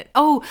seeing it.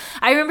 Oh,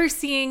 I remember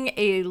seeing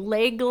a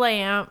leg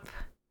lamp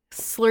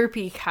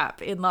Slurpee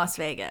cup in Las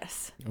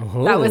Vegas.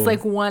 Oh. That was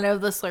like one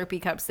of the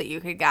Slurpee cups that you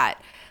could get.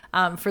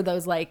 For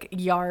those like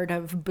yard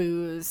of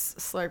booze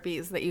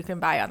Slurpees that you can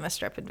buy on the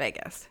strip in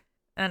Vegas.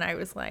 And I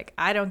was like,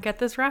 I don't get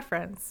this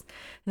reference.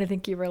 And I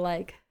think you were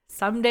like,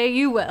 someday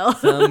you will.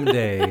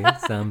 Someday.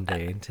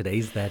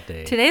 Today's that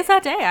day. Today's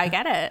that day. I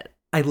get it.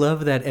 I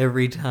love that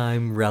every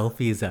time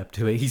Ralphie's up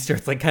to it, he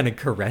starts like kind of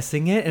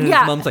caressing it, and his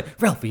mom's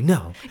like, Ralphie,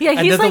 no.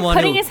 Yeah, he's like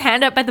putting his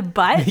hand up by the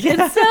butt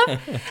and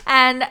stuff.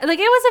 And like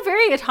it was a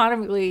very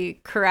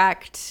autonomically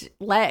correct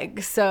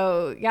leg.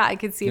 So yeah, I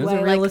could see why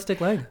a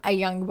realistic leg. A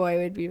young boy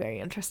would be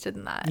very interested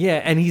in that.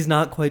 Yeah, and he's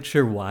not quite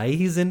sure why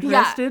he's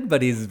interested,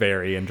 but he's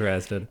very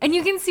interested. And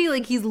you can see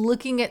like he's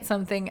looking at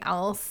something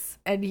else.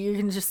 And you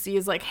can just see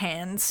his like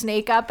hand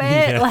snake up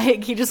it.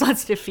 Like he just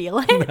wants to feel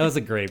it. That was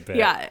a great bit.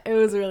 Yeah, it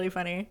was really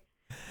funny.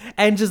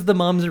 And just the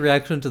mom's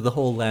reaction to the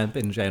whole lamp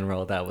in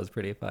general, that was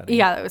pretty funny.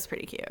 Yeah, that was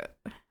pretty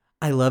cute.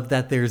 I love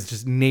that there's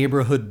just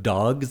neighborhood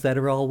dogs that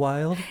are all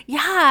wild.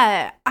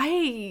 Yeah,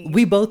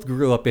 we both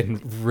grew up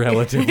in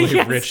relatively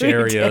rich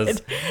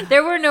areas.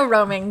 There were no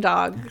roaming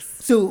dogs.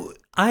 So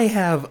I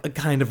have a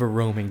kind of a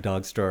roaming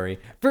dog story.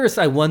 First,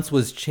 I once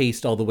was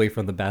chased all the way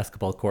from the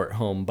basketball court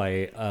home by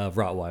a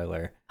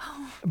Rottweiler.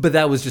 But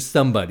that was just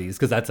somebody's,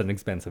 because that's an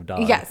expensive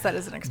dog. Yes, that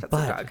is an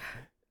expensive dog.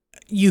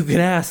 You can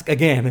ask,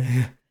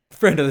 again,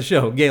 friend of the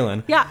show,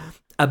 Galen. Yeah.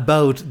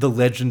 About the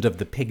legend of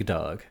the pig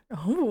dog.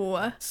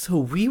 Oh. So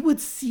we would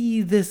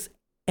see this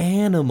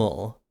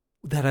animal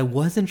that I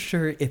wasn't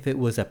sure if it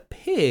was a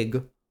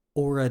pig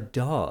or a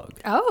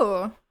dog.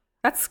 Oh,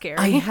 that's scary.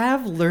 I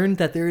have learned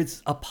that there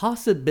is a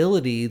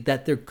possibility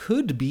that there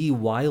could be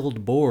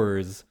wild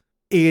boars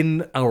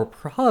in our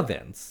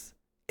province.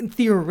 And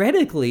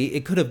theoretically,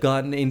 it could have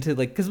gotten into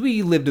like, because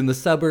we lived in the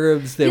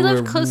suburbs, there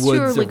were close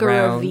woods to like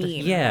around. A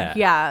ravine.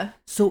 Yeah.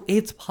 So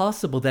it's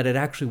possible that it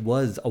actually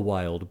was a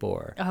wild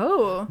boar.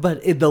 Oh.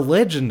 But the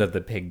legend of the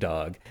pig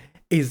dog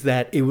is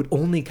that it would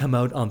only come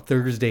out on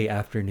Thursday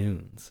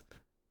afternoons.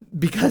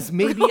 Because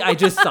maybe I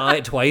just saw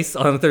it twice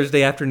on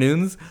Thursday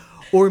afternoons,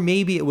 or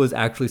maybe it was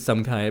actually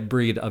some kind of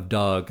breed of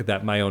dog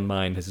that my own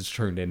mind has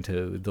turned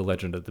into the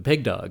legend of the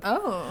pig dog.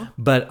 Oh.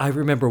 But I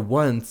remember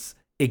once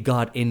it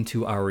got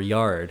into our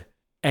yard,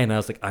 and I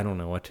was like, I don't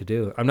know what to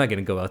do. I'm not going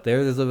to go out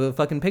there. There's a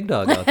fucking pig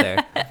dog out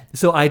there.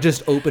 So I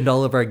just opened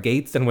all of our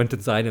gates and went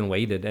inside and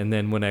waited. And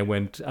then when I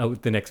went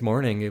out the next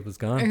morning, it was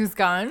gone. It was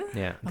gone?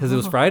 Yeah, because it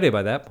was Friday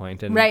by that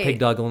point, and pig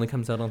dog only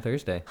comes out on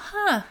Thursday.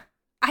 Huh.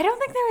 I don't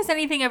think there was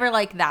anything ever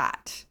like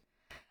that.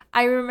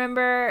 I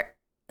remember,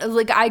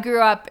 like, I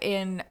grew up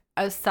in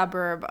a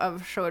suburb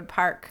of Sherwood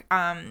Park,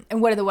 and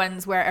one of the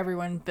ones where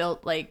everyone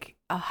built, like,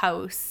 a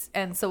house,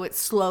 and so it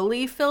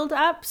slowly filled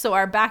up. So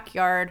our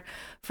backyard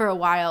for a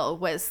while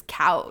was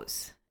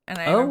cows. And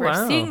I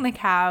remember seeing the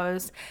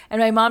cows.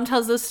 And my mom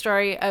tells the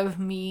story of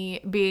me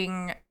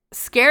being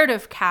scared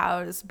of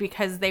cows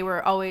because they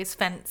were always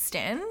fenced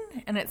in,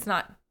 and it's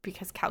not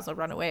because cows will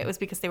run away. It was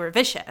because they were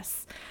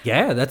vicious.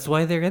 Yeah, that's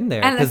why they're in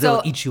there. And Because so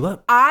they'll eat you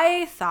up.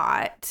 I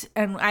thought,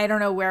 and I don't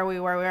know where we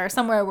were. We were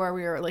somewhere where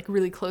we were like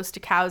really close to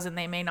cows and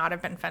they may not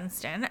have been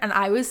fenced in. And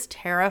I was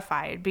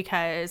terrified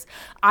because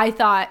I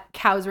thought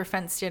cows were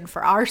fenced in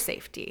for our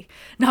safety,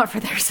 not for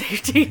their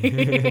safety.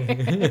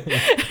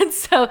 And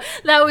so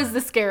that was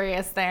the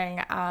scariest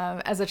thing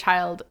as a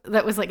child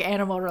that was like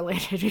animal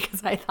related,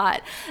 because I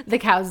thought the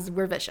cows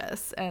were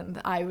vicious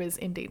and I was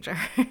in danger.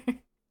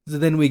 So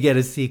then we get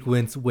a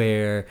sequence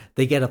where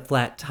they get a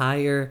flat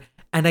tire.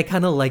 And I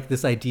kind of like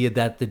this idea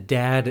that the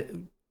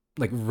dad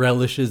like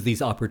relishes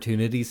these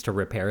opportunities to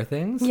repair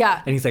things.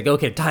 Yeah. And he's like,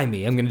 okay, time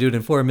me. I'm going to do it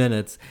in 4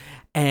 minutes.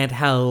 And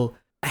how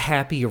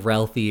happy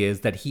Ralphie is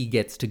that he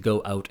gets to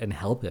go out and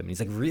help him. He's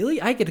like, really?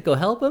 I get to go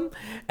help him?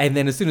 And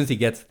then as soon as he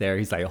gets there,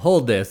 he's like,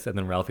 hold this. And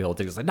then Ralphie holds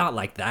it. He's like, not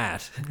like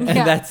that.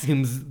 And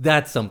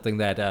that's something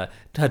that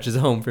touches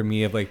home for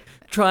me of like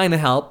trying to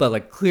help, but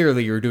like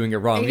clearly you're doing it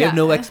wrong. You have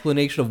no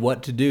explanation of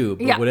what to do,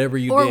 but whatever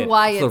you or did,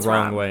 why it's the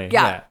wrong way.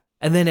 Yeah.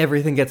 And then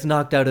everything gets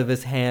knocked out of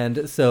his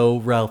hand, so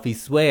Ralphie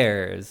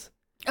swears.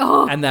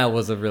 Oh, And that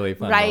was a really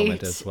fun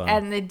moment as well.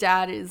 And the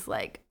dad is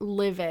like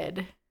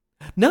livid.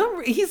 No,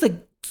 he's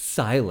like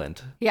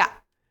silent. Yeah.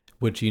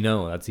 Which, you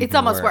know, that's even It's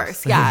almost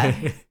worse, yeah.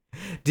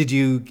 Did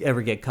you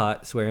ever get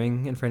caught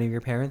swearing in front of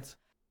your parents?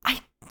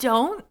 I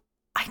don't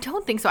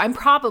think so. I'm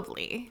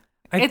probably.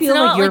 I feel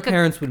like your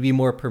parents would be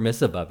more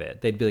permissive of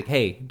it. They'd be like,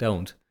 hey,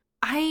 don't.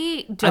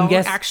 I don't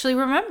actually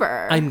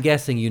remember. I'm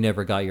guessing you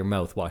never got your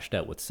mouth washed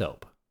out with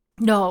soap.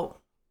 No,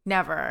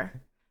 never.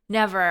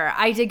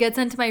 I did get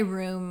sent to my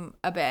room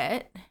a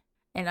bit.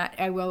 And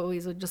I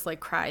always would just like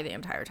cry the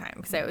entire time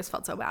because I always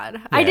felt so bad.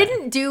 Yeah. I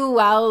didn't do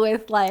well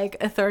with like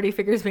authority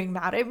figures being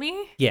mad at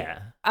me. Yeah.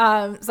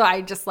 So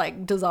I just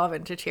like dissolve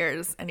into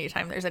tears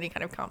anytime there's any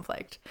kind of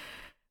conflict.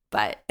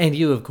 And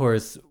you, of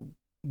course,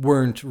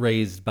 weren't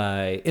raised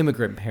by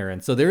immigrant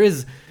parents. So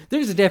there's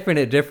a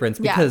definite difference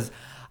because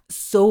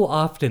so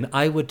often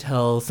I would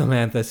tell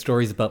Samantha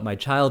stories about my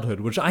childhood,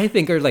 which I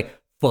think are like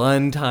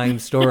fun time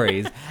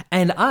stories.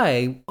 And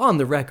I, on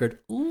the record,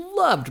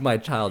 loved my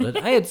childhood.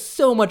 I had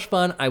so much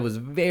fun. I was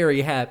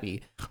very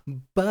happy.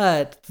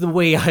 But the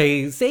way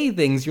I say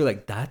things, you're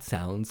like, that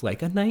sounds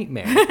like a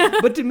nightmare.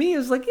 But to me,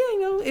 it's like, yeah,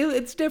 you know,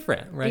 it's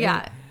different, right?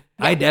 Yeah.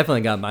 I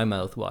definitely got my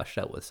mouth washed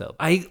out with soap.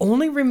 I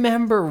only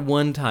remember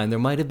one time. There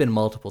might have been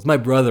multiples. My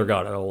brother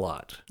got it a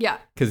lot. Yeah.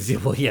 Because,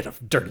 well, he had a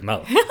dirty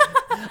mouth.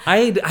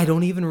 I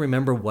don't even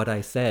remember what I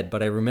said,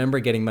 but I remember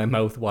getting my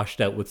mouth washed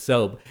out with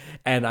soap.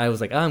 And I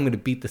was like, oh, I'm going to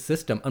beat the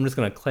system. I'm just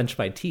going to clench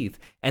my teeth.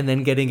 And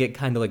then getting it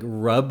kind of like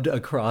rubbed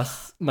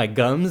across my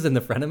gums in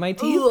the front of my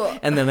teeth. Ugh.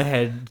 And then I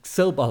had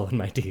soap all in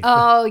my teeth.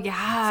 Oh,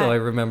 yeah. So I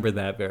remember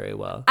that very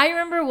well. I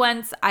remember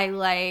once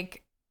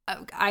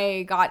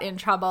I got in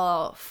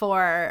trouble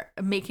for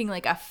making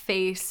like a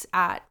face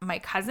at my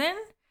cousin,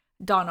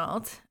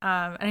 Donald.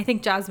 And I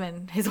think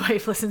Jasmine, his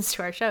wife, listens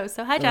to our show.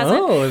 So hi, Jasmine.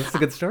 Oh, it's a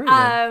good story.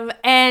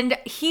 And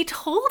he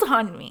told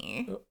on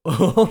me.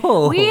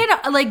 Oh. We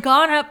had like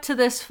gone up to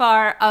this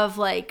far of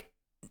like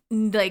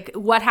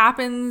what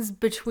happens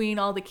between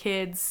all the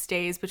kids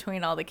stays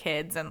between all the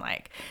kids, and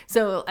like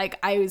so like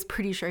I was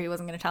pretty sure he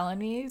wasn't going to tell on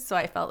me, so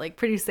I felt like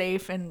pretty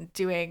safe in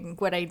doing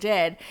what I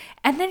did.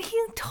 And then he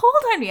told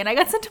on me and I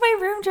got sent to my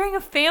room during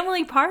a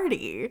family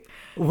party.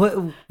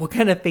 What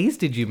kind of face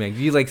did you make?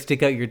 Did you like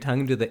stick out your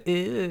tongue to the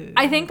ew?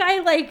 I think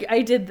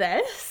I did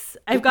this.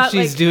 I've got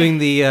she's doing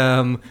the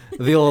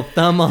old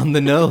thumb on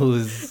the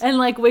nose and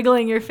like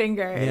wiggling your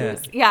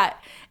fingers. Yeah.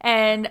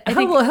 And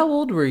how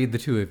old were you, the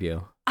two of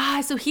you?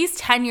 So he's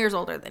 10 years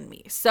older than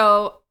me.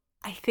 So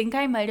I think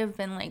I might have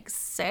been like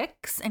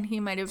 6 and he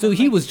might have been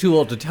he was too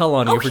old to tell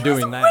on you for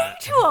doing that. Way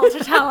too old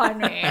to tell on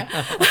me.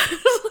 I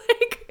was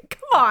like,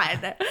 come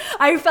on.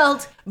 I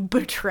felt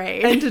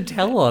betrayed. And to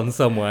tell on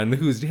someone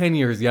who's 10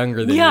 years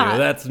younger than you,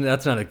 that's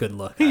not a good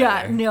look.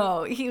 Yeah,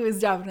 no, he was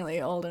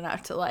definitely old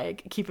enough to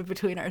like keep it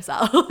between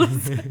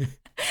ourselves.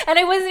 And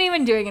I wasn't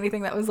even doing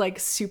anything that was like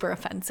super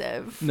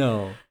offensive.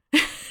 No.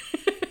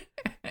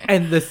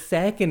 And the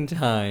second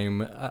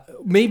time,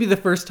 maybe the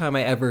first time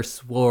I ever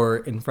swore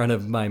in front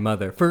of my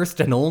mother, first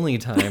and only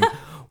time,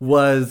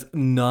 was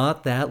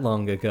not that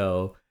long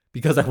ago,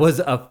 because I was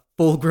a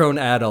full-grown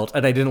adult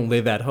and I didn't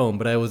live at home,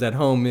 but I was at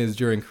home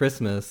during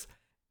Christmas,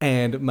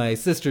 and my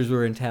sisters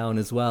were in town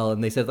as well,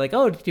 and they said like,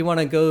 oh, do you want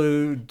to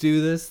go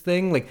do this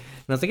thing? Like,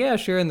 and I was like, yeah,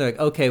 sure. And they're like,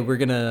 okay, we're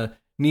gonna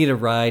need a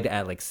ride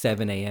at like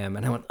 7 a.m.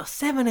 And I went, oh,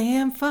 7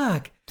 a.m.?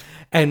 Fuck.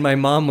 And my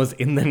mom was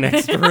in the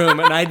next room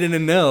and I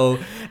didn't know.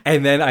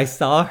 And then I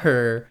saw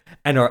her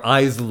and our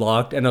eyes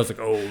locked and I was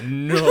like, oh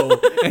no.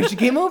 And she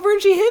came over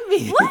and she hit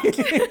me. What?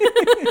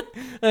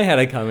 I had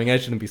it coming. I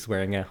shouldn't be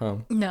swearing at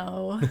home.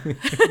 No.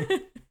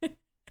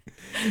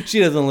 She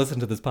doesn't listen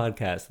to this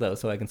podcast though,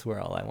 so I can swear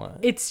all I want.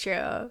 It's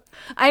true.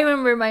 I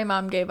remember my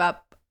mom gave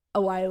up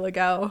a while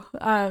ago,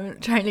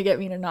 trying to get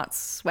me to not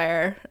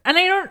swear. And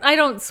I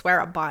don't swear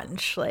a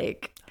bunch.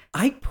 Like,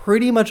 I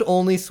pretty much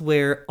only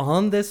swear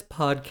on this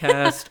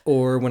podcast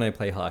or when I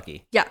play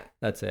hockey. Yeah.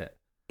 That's it.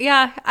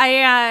 Yeah,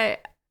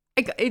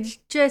 Like, it's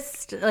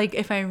just like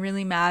if I'm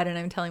really mad and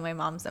I'm telling my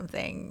mom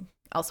something,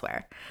 I'll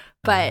swear.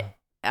 But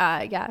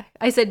yeah,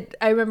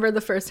 I remember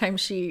the first time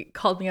she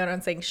called me out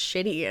on saying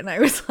shitty, and I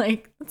was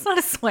like, that's not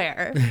a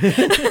swear.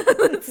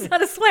 That's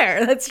not a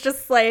swear. That's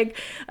just like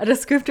a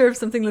descriptor of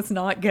something that's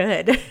not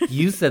good.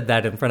 You said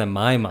that in front of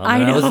my mom, I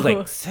and I was know.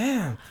 like,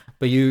 Sam,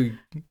 but you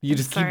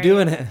just keep Sorry.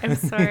 doing it. I'm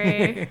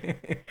sorry.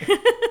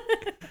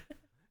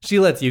 She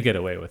lets you get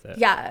away with it.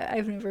 Yeah,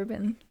 I've never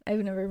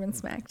been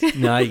smacked.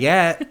 Not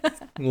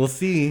yet. We'll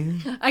see.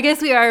 I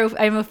guess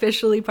I'm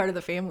officially part of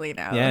the family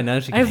now. Yeah,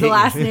 now she I have can the hit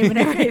last you. name and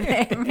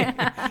everything.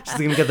 She's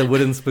gonna get the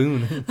wooden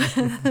spoon.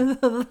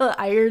 The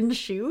iron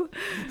shoe.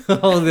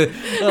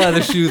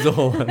 The shoe's a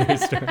whole other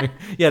story.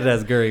 Yeah,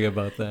 that's Guri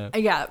about that.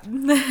 Yeah.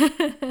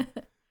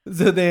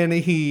 So then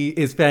he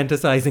is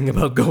fantasizing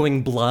about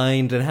going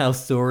blind and how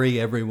sorry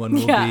everyone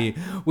will Yeah. be,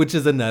 which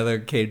is another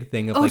kid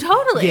thing of Oh, like,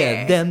 totally.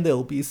 yeah, then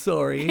they'll be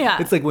sorry.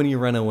 Yeah. It's like when you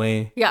run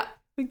away. Yeah.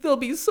 Like, they'll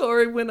be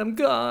sorry when I'm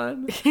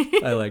gone.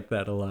 I like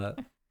that a lot.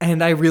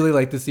 And I really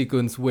like the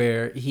sequence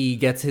where he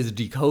gets his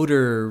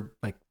decoder,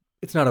 like,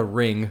 it's not a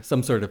ring,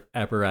 some sort of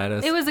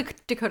apparatus. It was a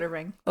decoder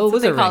ring. Oh, That's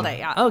was what it they called ring? it?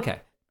 Yeah. Okay.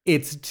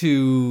 It's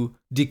to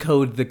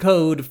decode the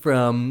code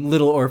from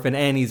Little Orphan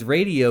Annie's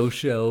radio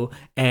show,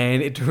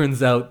 and it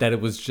turns out that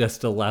it was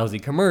just a lousy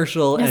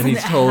commercial, Yes, and an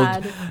he's told,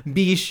 ad.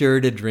 be sure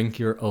to drink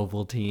your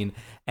Ovaltine.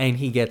 And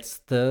he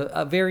gets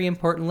a very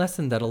important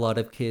lesson that a lot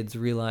of kids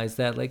realize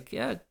that, like,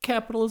 yeah,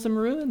 capitalism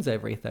ruins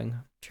everything.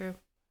 True.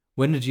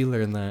 When did you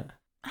learn that?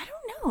 I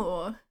don't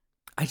know.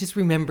 I just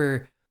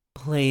remember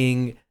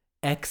playing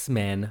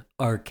X-Men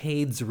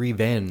Arcade's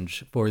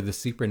Revenge for the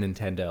Super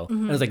Nintendo.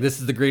 Mm-hmm. I was like, this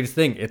is the greatest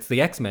thing. It's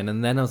the X-Men.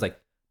 And then I was like,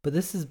 but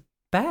this is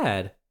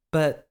bad.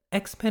 But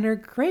X-Men are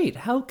great.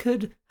 How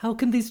can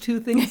these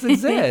two things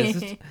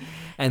exist?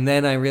 And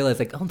then I realized,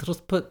 like, oh, they'll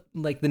just put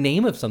like the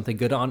name of something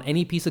good on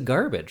any piece of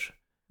garbage.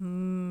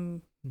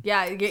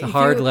 Yeah. It's a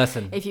hard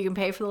lesson. If you can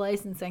pay for the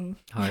licensing.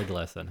 Hard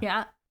lesson.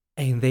 Yeah.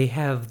 And they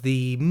have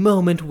the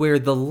moment where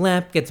the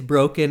lamp gets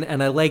broken,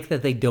 and I like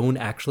that they don't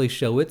actually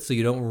show it, so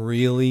you don't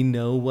really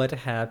know what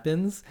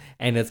happens.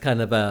 And it's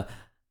kind of a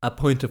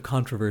point of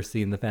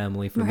controversy in the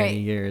family for many Right.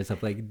 years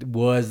of like,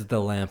 was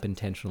the lamp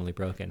intentionally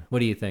broken? What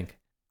do you think?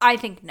 I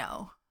think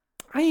no.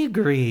 I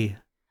agree,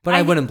 but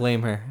I wouldn't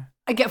blame her.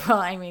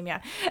 I mean,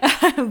 yeah.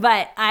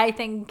 But I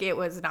think it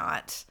was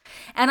not.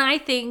 And I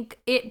think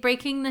it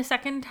breaking the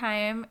second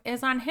time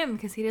is on him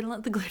because he didn't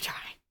let the glue dry.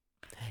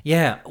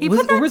 Yeah, He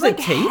put that was like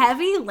it tape?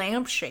 heavy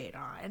lampshade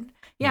on.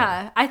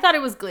 Yeah, I thought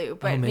it was glue,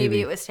 but maybe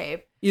maybe. it was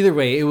tape. Either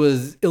way, it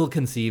was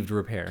ill-conceived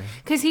repair.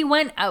 Because he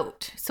went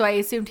out, so I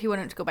assumed he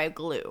went out to go buy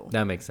glue.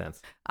 That makes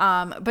sense.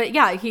 But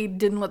yeah, he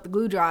didn't let the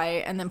glue dry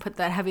and then put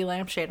that heavy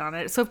lampshade on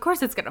it. So of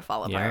course it's gonna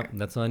fall Yeah, apart.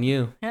 that's on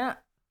you. Yeah,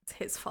 it's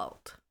his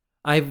fault.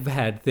 I've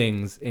had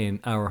things in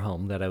our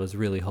home that I was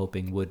really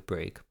hoping would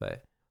break,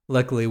 but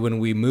luckily when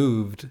we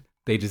moved,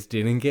 they just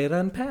didn't get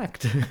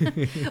unpacked.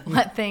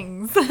 What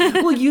things?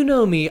 Well, you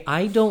know me,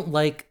 I don't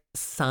like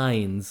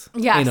signs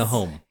Yes. in a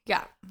home.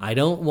 Yeah. I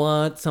don't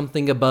want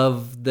something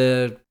above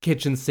the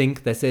kitchen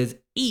sink that says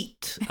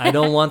eat. I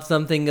don't want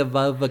something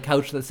above a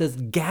couch that says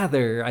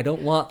gather. I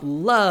don't want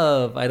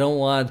love. I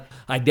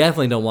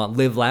definitely don't want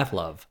live, laugh,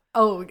 love.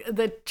 Oh,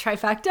 the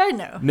trifecta?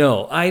 No.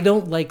 No, I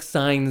don't like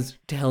signs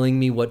telling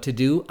me what to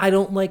do. I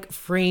don't like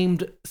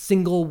framed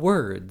single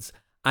words.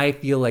 I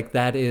feel like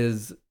that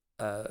is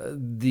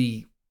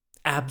the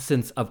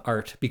absence of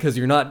art because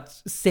you're not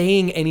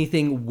saying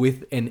anything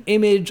with an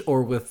image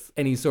or with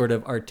any sort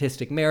of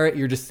artistic merit.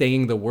 You're just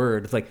saying the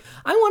word. It's like,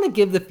 I want to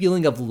give the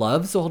feeling of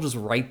love, so I'll just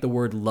write the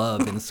word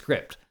love in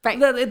script. Right.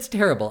 It's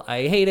terrible.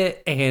 I hate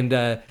it,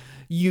 and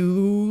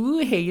you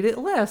hate it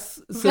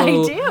less. So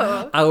I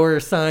do. Our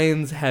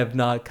signs have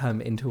not come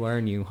into our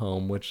new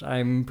home, which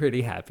I'm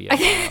pretty happy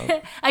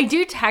about. I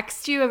do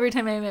text you every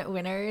time I'm at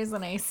Winners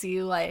and I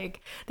see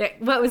like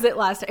what was it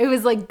last time? It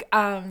was like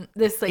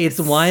this like It's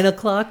wine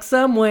o'clock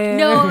somewhere.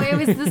 No,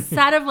 it was the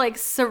set of like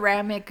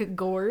ceramic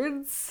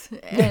gourds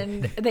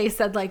and they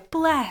said like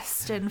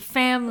blessed and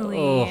family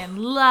Oh. and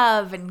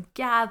love and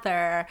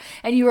gather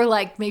and you were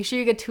like make sure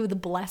you get two of the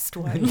blessed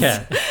ones.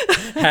 Yeah.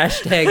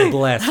 Hashtag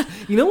blessed.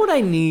 You know what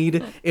I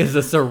need is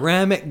a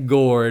ceramic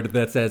gourd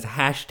that says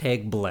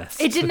hashtag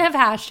blessed. It didn't have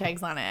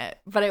hashtags on it,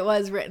 but it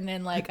was written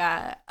in like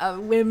a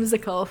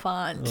whimsical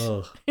font.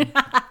 Oh,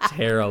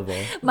 terrible.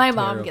 My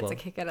mom gets Terrible. a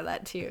kick out of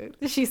that too.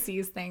 She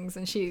sees things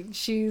and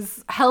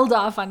she's held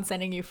off on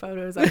sending you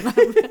photos of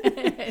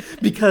them.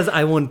 Because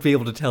I won't be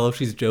able to tell if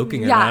she's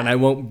joking or Yeah. not, and I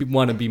won't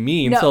want to be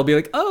mean, No. so I'll be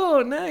like,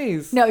 oh,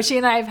 nice. No, she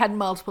and I have had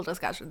multiple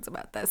discussions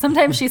about this.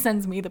 Sometimes she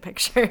sends me the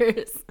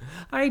pictures.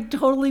 I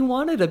totally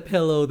wanted a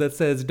pillow that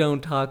says,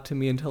 don't talk to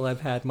me until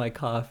I've had my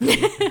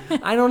coffee.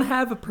 I don't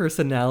have a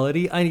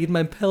personality. I need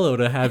my pillow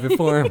to have it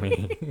for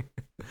me.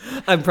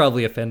 I'm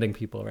probably offending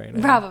people right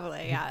now.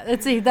 Probably, yeah.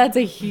 That's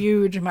a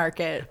huge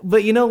market.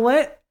 But you know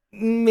what?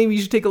 Maybe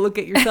you should take a look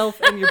at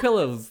yourself and your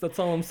pillows. That's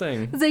all I'm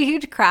saying. It's a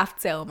huge craft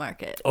sale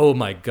market. Oh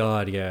my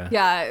God, yeah.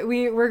 Yeah,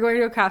 we're going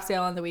to a craft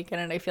sale on the weekend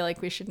and I feel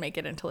like we should make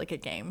it into like a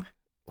game.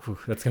 Whew,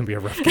 that's going to be a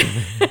rough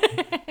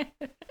game.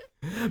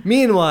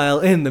 Meanwhile,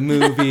 in the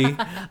movie,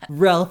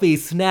 Ralphie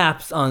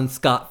snaps on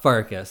Scott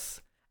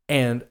Farkas.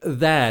 And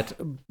that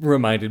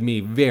reminded me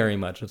very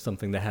much of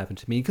something that happened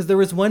to me. Because there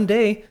was one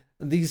day,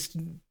 these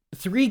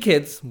 3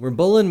 kids were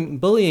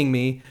bullying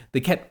me.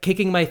 They kept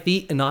kicking my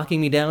feet and knocking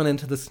me down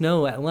into the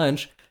snow at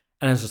lunch.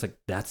 And I was just like,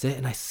 that's it.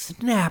 And I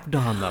snapped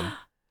on them.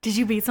 Did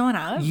you beat someone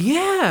up?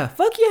 Yeah,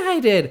 fuck yeah, I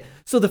did.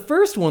 So the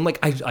first one, like,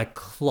 I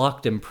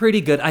clocked him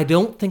pretty good. I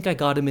don't think I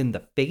got him in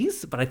the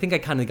face, but I think I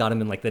kind of got him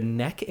in, like, the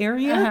neck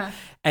area. Uh-huh.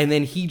 And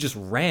then he just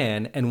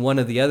ran, and one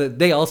of the other,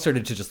 they all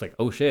started to just like,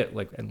 oh shit,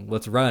 like, and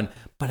let's run.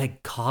 But I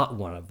caught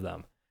one of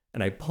them,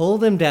 and I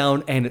pulled him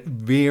down, and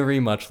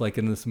very much like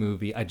in this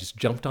movie, I just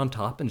jumped on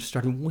top and just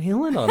started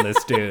wailing on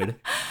this dude.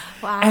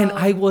 Wow. And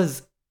I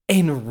was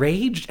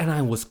enraged and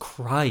I was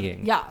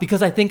crying. Yeah.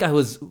 Because I think I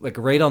was like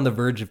right on the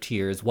verge of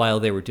tears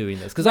while they were doing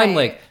this. Because I'm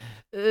like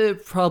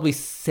probably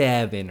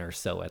 7 or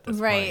so at this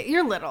point. Right.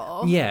 You're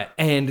little. Yeah.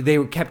 And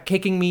they kept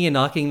kicking me and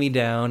knocking me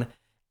down.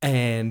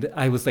 And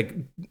I was like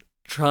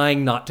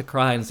trying not to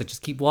cry. And it's like,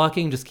 just keep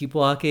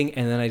walking.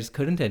 And then I just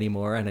couldn't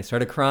anymore. And I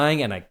started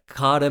crying and I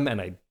caught him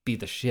and I beat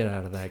the shit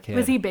out of that kid.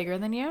 Was he bigger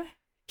than you?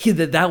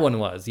 That one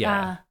was,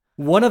 yeah.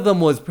 One of them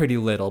was pretty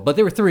little, but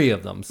there were 3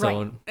 of them. So,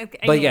 Right. Okay,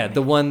 but yeah,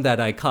 the one that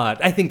I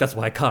caught, I think that's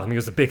why I caught him. He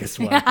was the biggest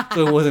one,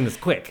 so it wasn't as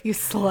quick. You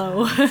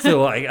slow.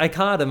 So I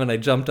caught him and I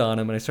jumped on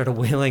him and I started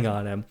wailing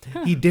on him.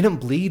 He didn't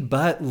bleed,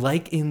 but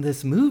like in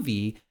this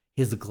movie,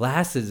 his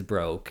glasses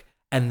broke.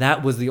 And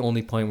that was the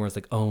only point where it's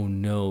like, oh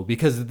no,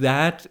 because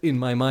that in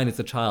my mind as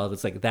a child,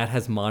 it's like that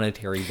has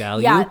monetary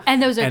value. Yeah,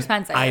 and those are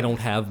expensive. I don't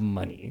have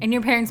money. And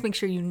your parents make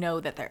sure you know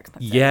that they're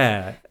expensive.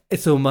 Yeah.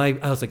 So I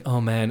was like,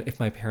 oh man, if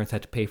my parents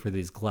had to pay for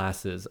these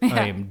glasses,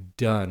 I am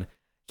done.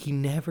 He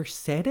never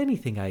said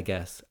anything, I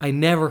guess. I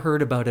never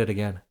heard about it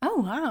again. Oh,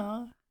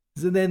 wow.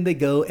 So then they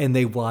go and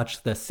they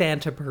watch the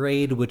Santa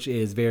Parade, which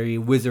is very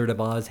Wizard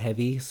of Oz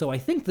heavy. So I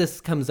think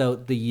this comes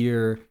out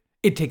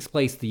it takes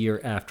place the year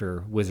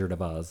after Wizard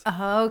of Oz.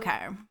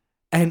 Okay.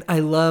 And I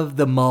love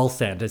the mall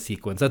Santa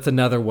sequence. That's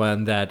another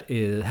one that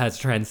has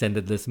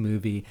transcended this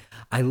movie.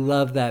 I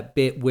love that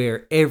bit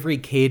where every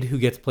kid who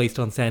gets placed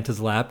on Santa's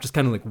lap just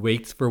kind of like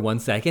waits for 1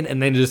 second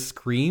and then just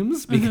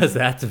screams, because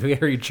that's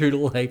very true to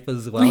life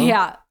as well.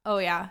 Yeah. Oh,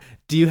 yeah.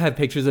 Do you have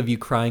pictures of you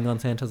crying on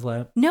Santa's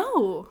lap?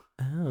 No.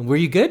 Oh, were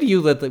you good?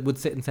 You would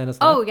sit in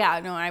Santa's lap? Oh, yeah.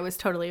 No, I was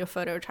totally a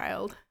photo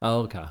child.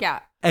 Oh, okay.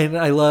 Yeah. And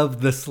I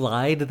love the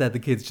slide that the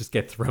kids just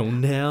get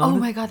thrown down. Oh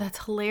my God,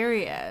 that's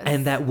hilarious.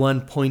 And that one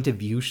point of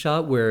view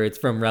shot where it's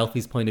from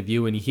Ralphie's point of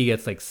view and he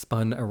gets like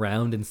spun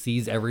around and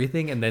sees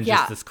everything. And then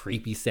just this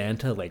creepy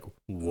Santa, like,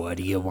 what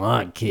do you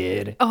want,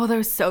 kid? Oh, that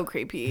was so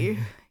creepy.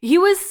 He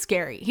was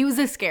scary. He was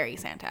a scary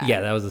Santa.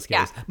 Yeah, that was the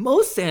scariest. Yeah.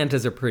 Most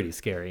Santas are pretty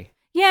scary.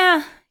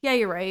 Yeah. Yeah,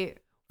 you're right.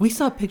 We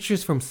saw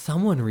pictures from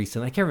someone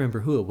recently. I can't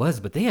remember who it was,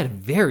 but they had a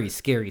very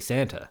scary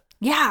Santa.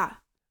 Yeah.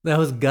 That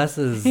was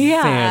Gus's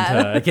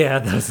Santa. Yeah,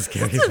 that was a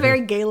scary Santa. It's a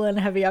very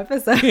Galen-heavy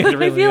episode.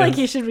 Really I feel like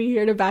he should be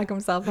here to back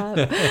himself up.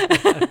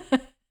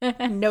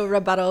 No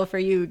rebuttal for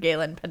you,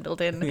 Galen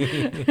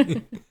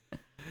Pendleton.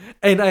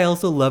 And I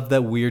also love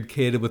that weird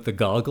kid with the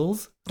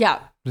goggles. Yeah.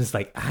 Just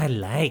like, I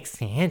like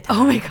Santa.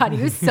 Oh my God,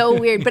 he was so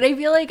weird. But I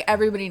feel like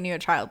everybody knew a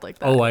child like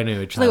that. Oh, I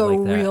knew a child like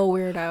that. Like a real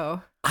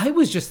weirdo. I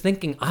was just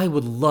thinking I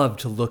would love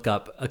to look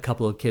up a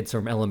couple of kids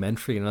from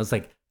elementary. And I was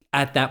like,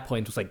 at that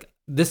point, it was like,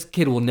 this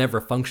kid will never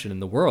function in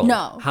the world.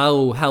 No.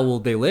 How will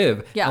they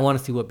live? Yeah. I want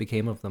to see what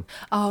became of them.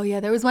 Oh, yeah.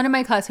 There was one in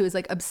my class who was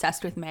like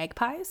obsessed with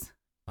magpies.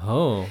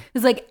 Oh. It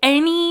was like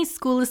any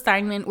school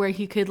assignment where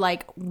he could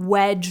like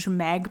wedge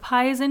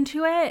magpies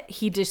into it,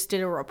 he just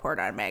did a report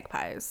on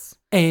magpies.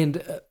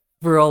 And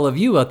for all of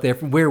you out there,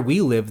 from where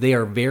we live, they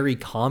are very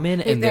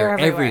common and they're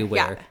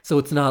everywhere. Yeah. So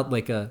it's not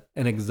like an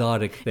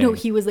exotic thing. No,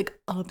 he was like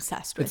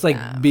obsessed with It's like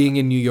them. being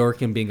in New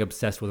York and being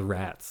obsessed with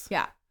rats.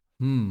 Yeah.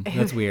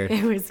 That's weird.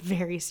 It was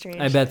very strange.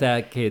 I bet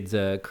that kid's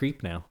a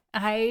creep now.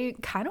 I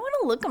kind of want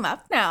to look him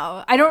up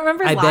now. I don't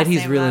remember his I last bet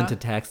he's name, real though. into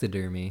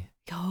taxidermy.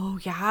 Oh,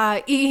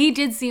 yeah. He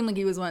did seem like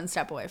he was one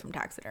step away from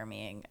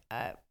taxidermying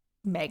a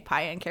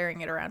magpie and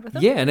carrying it around with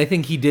him. Yeah, and I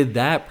think he did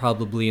that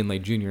probably in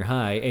like junior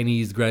high, and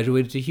he's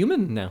graduated to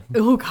human now.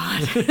 Oh,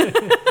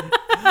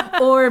 God.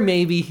 Or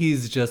maybe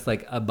he's just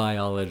like a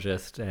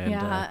biologist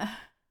and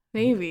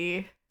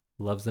maybe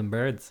loves them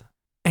birds.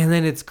 And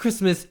then it's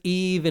Christmas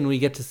Eve, and we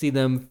get to see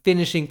them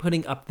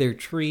putting up their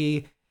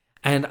tree.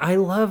 And I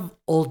love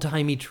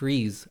old-timey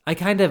trees. I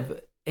kind of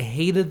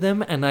hated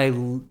them, and I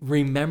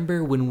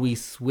remember when we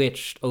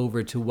switched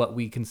over to what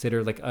we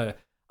consider like a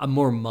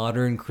more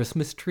modern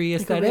Christmas tree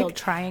aesthetic. Like a real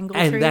triangle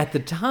and tree. at the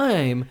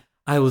time,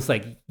 I was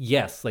like,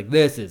 yes, like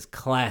this is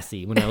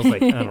classy when I was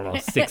like, I don't know,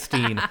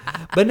 16.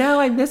 But now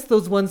I miss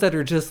those ones that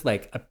are just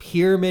like a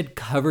pyramid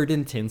covered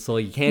in tinsel.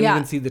 You can't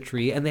even see the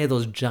tree. And they had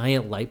those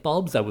giant light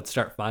bulbs that would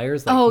start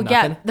fires like nothing.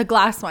 Yeah, the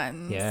glass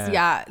ones.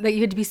 Yeah. That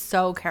you had to be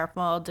so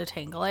careful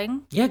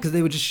detangling. Yeah, because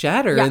they would just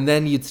shatter and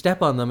then you'd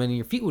step on them and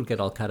your feet would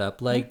get all cut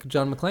up like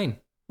John McClane.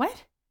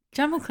 What?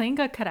 John McClane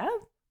got cut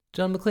up?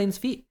 John McClane's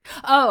feet.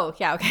 Oh,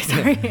 yeah, okay,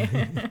 sorry.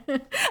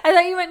 I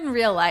thought you meant in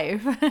real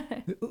life.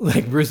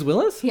 Like Bruce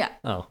Willis? Yeah.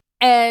 Oh.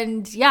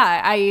 And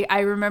yeah, I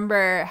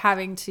remember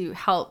having to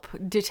help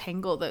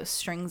detangle those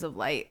strings of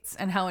lights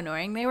and how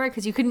annoying they were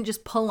because you couldn't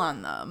just pull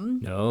on them.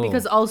 No.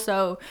 Because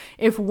also,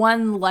 if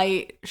one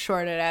light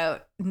shorted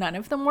out, none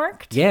of them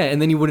worked. Yeah, and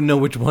then you wouldn't know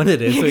which one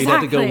it is, so you'd have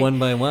to go Exactly. one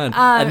by one.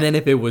 And then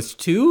if it was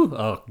two,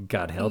 oh,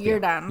 God help you. You're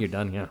done. You're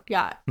done, yeah.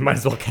 Yeah. Might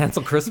as well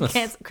cancel Christmas.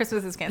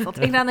 Christmas is canceled.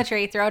 Take down the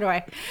tree, throw it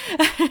away.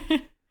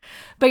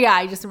 But yeah,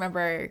 I just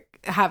remember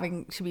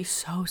having to be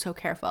so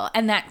careful.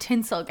 And that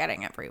tinsel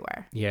getting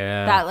everywhere.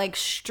 Yeah. That like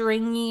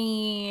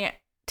stringy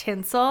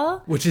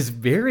tinsel. Which is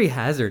very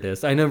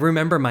hazardous. I know.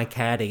 Remember my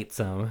cat ate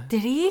some.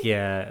 Did he?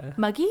 Yeah.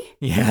 Muggy?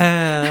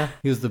 Yeah.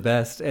 He was the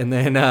best. And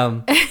then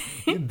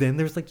then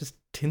there's like just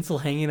tinsel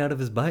hanging out of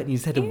his butt and you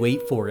just had to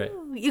wait for it.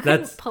 You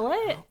couldn't pull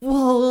it?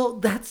 Well,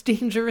 that's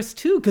dangerous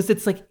too because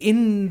it's like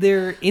in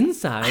their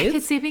insides. I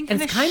could see it being and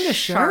kind it's of kind of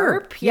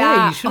sharp.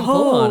 Yeah, you shouldn't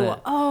pull on it.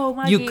 Oh,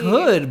 my. You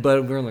could,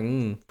 but we're like,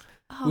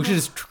 we should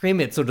just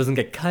trim it so it doesn't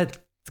get cut.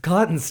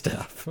 Cotton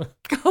stuff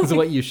is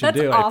what you should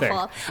That's do. awful.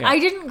 I think. Yeah. I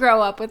didn't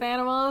grow up with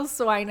animals,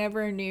 so I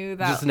never knew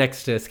that. Just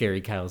next to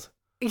scary cows.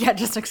 Yeah,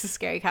 just next to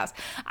scary cows.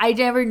 I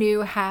never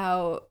knew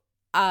how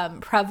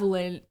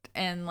prevalent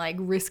and like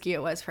risky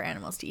it was for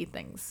animals to eat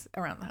things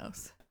around the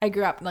house. I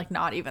grew up like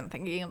not even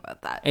thinking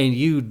about that. And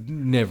you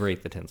never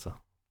ate the tinsel.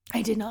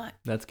 I did not.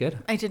 That's good.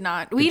 I did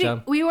not.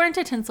 Good We weren't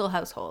a tinsel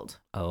household.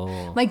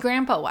 Oh. My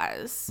grandpa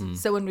was.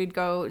 So when we'd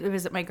go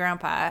visit my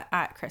grandpa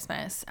at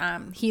Christmas,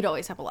 he'd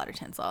always have a lot of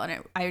tinsel.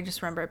 And I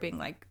just remember it being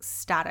like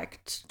static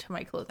to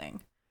my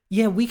clothing.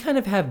 Yeah, we kind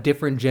of have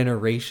different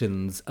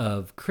generations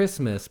of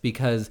Christmas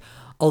because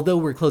although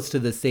we're close to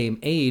the same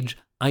age,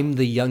 I'm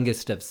the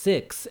youngest of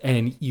 6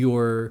 and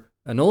you're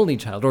an only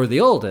child or the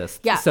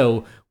oldest. Yeah.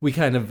 So we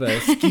kind of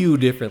skew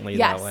differently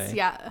that way. Yes,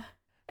 yeah.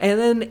 And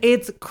then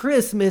it's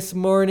Christmas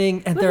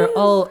morning and they're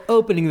all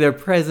opening their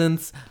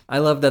presents. I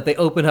love that they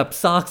open up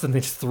socks and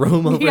they just throw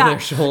them over their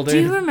shoulder. Do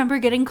you remember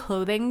getting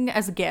clothing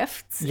as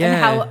gifts Yeah.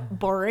 and how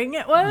boring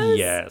it was?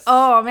 Yes.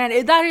 Oh,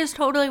 man. That is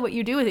totally what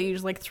you do with it. You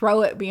just like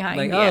throw it behind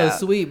Like, you. oh,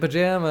 sweet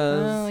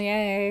pajamas. Oh,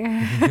 yay.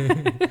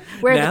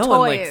 Where now the toys? I'm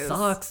like,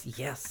 socks,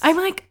 yes. I'm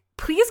like,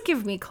 please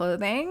give me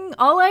clothing.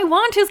 All I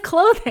want is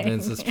clothing.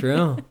 This is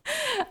true.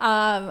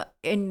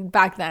 And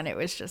back then it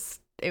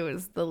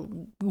was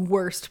the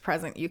worst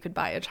present you could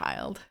buy a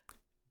child.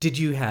 Did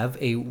you have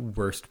a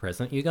worst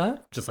present you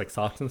got? Just like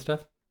socks and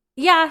stuff?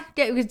 Yeah,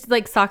 it was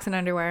like socks and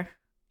underwear.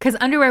 Because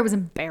underwear was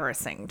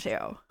embarrassing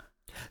too.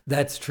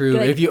 That's true.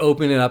 Like, if you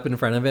open it up in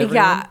front of everyone.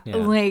 Yeah,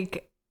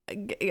 like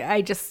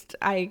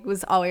I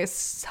was always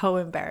so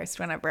embarrassed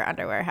whenever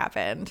underwear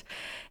happened.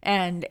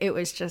 And it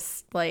was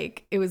just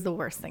like, it was the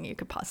worst thing you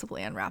could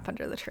possibly unwrap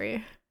under the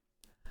tree.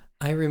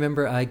 I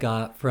remember I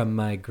got from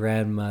my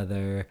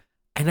grandmother,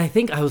 and I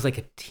think I was like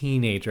a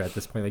teenager at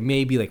this point, like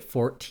maybe like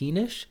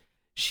 14-ish.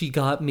 She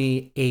got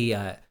me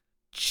a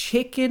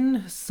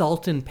chicken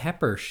salt and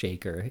pepper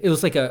shaker. It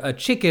was like a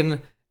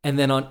chicken, and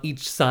then on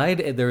each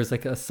side, there was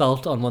like a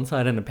salt on one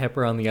side and a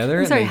pepper on the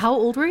other. I'm sorry, how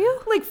old were you?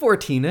 Like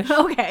 14-ish.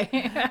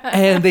 Okay.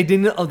 And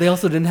they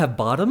also didn't have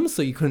bottoms,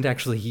 so you couldn't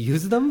actually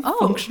use them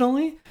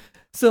functionally.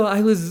 So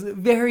I was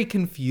very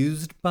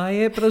confused by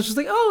it, but I was just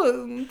like,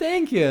 oh,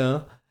 thank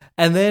you.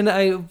 And then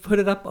I put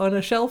it up on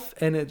a shelf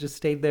and it just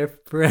stayed there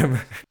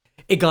forever.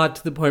 It got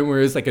to the point where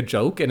it was like a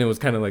joke and it was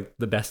kind of like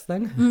the best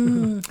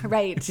thing.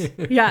 Right.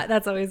 Yeah,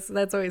 that's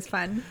always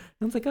fun.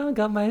 I was like, oh, I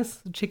got my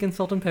chicken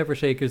salt and pepper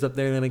shakers up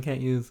there that I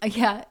can't use.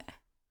 Yeah.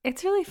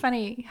 It's really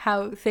funny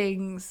how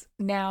things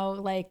now,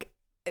 like,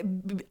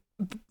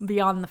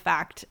 beyond the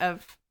fact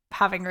of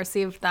having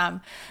received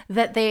them,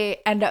 that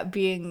they end up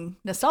being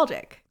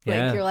nostalgic.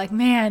 Like, you're like,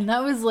 man,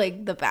 that was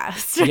like the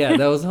best. Yeah,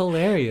 that was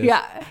hilarious.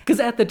 Yeah. Because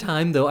at the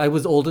time, though, I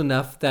was old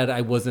enough that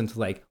I wasn't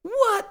like,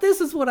 what? This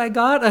is what I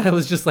got? I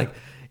was just like,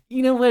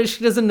 you know what?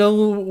 She doesn't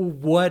know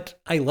what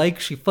I like.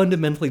 She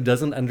fundamentally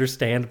doesn't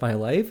understand my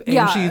life.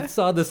 And she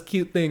saw this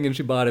cute thing and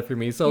she bought it for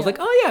me. So I was like,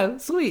 oh, yeah,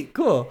 sweet,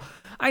 cool.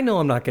 I know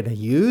I'm not going to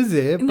use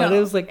it, but it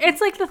was like,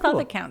 it's like the thought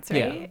that counts,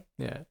 right?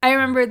 Yeah. I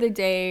remember the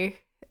day,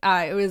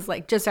 it was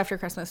like just after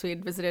Christmas, we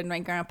had visited my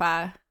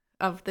grandpa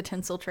of the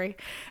tinsel tree,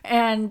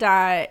 and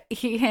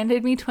he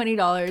handed me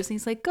 $20 and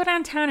he's like, go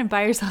downtown and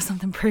buy yourself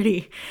something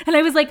pretty. And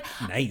I was like,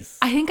 nice.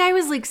 I think I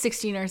was like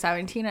 16 or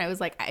 17. I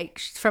was like,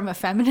 from a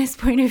feminist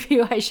point of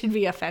view, I should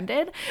be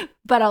offended,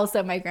 but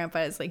also my grandpa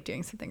is like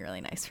doing something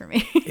really nice for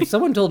me. If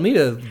someone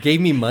gave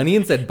me money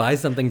and said buy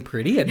something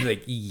pretty, I'd be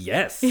like,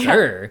 yes,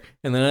 sir.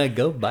 And then I'd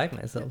go buy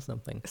myself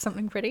something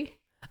Pretty.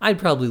 I'd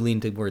probably lean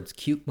towards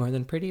cute more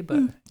than pretty,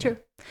 but true.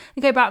 I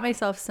think I bought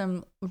myself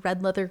some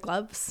red leather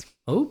gloves.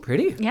 Oh,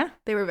 pretty. Yeah,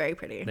 they were very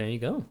pretty. There you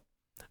go.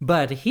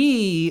 But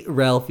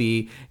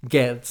Ralphie,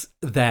 gets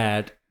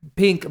that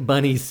pink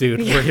bunny suit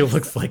where he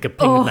looks like a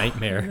pink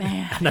nightmare.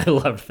 Man. And I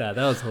loved that.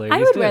 That was hilarious. I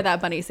would wear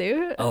that bunny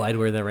suit. Oh, I'd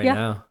wear that right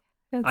now.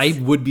 That's- I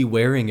would be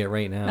wearing it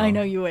right now. I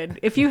know you would.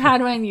 If you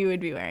had one, you would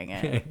be wearing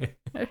it.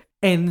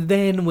 And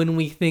then when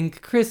we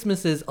think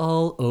Christmas is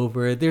all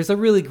over, there's a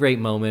really great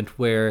moment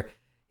where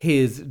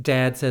his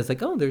dad says,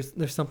 like, oh,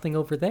 there's something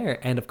over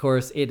there. And of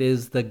course, it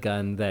is the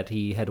gun that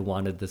he had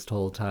wanted this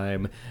whole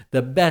time.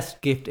 The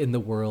best gift in the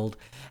world.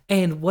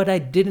 And what I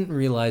didn't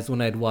realize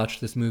when I'd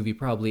watched this movie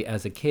probably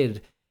as a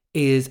kid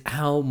is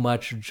how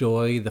much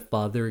joy the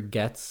father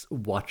gets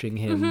watching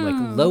him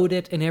like load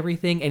it and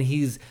everything. And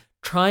he's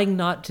trying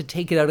not to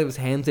take it out of his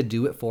hands and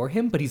do it for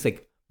him, but he's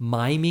like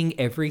miming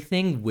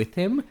everything with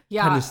him.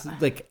 Yeah. Kind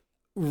of like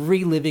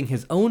reliving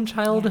his own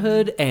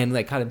childhood and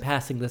like kind of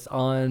passing this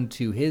on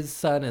to his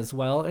son as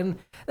well. And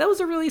that was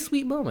a really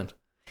sweet moment.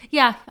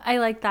 Yeah, I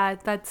like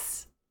that.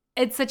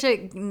 It's such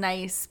a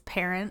nice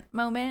parent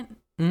moment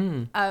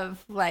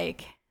of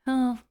like,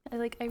 oh,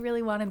 I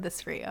really wanted this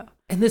for you.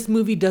 And this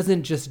movie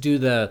doesn't just do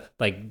the,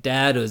 like,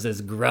 dad was this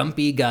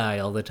grumpy guy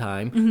all the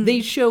time. They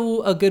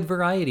show a good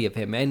variety of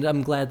him. And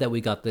I'm glad that we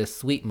got this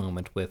sweet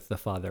moment with the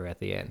father at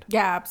the end.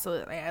 Yeah,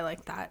 absolutely. I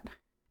like that.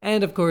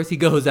 And of course, he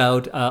goes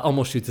out,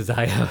 almost shoots his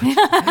eye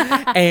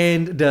out,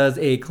 and does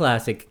a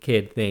classic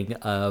kid thing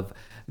of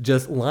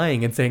just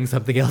lying and saying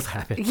something else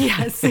happened.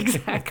 Yes,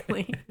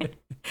 exactly.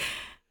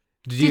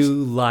 Did you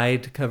lie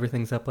to cover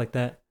things up like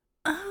that?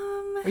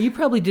 Or you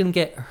probably didn't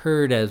get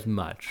heard as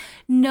much.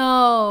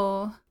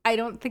 No, I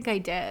don't think I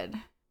did.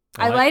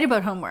 I lied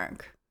about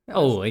homework.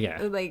 Oh,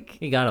 yeah. Like,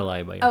 you gotta lie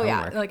about your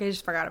homework. Yeah, like I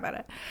just forgot about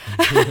it.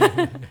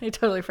 I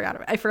totally forgot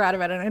about it. I forgot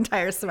about an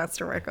entire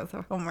semester worth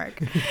of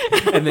homework.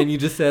 And then you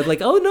just said,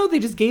 like, oh, no, they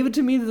just gave it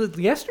to me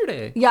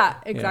yesterday. Yeah,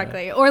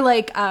 exactly. Yeah. Or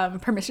like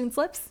permission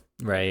slips.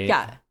 Right.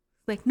 Yeah.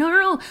 Like,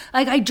 no.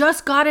 Like, I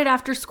just got it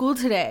after school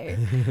today.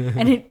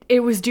 And it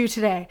was due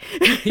today.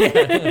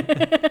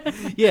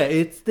 Yeah,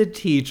 it's the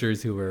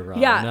teachers who were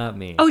wrong, not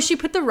me. Oh, she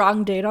put the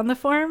wrong date on the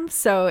form,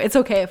 so it's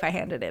okay if I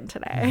hand it in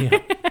today.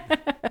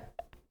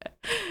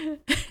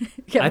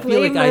 I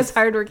feel like those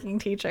hardworking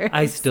teachers.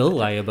 I still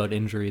lie about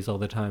injuries all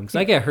the time because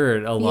I get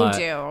hurt a lot.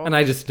 You do. And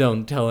I just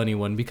don't tell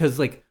anyone because,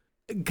 like,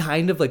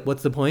 kind of like,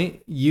 what's the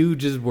point? You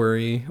just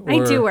worry.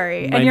 I do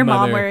worry. And your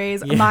mom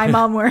worries. Yeah. My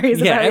mom worries.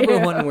 Yeah, about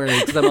everyone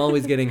worries because I'm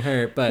always getting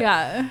hurt. But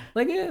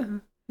like,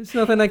 there's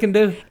nothing I can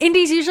do.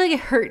 Indies usually get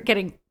hurt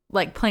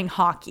playing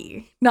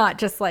hockey, not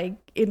just like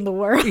in the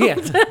world.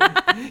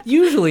 Yeah,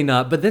 usually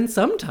not. But then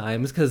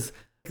sometimes, because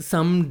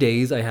some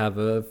days I have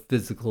a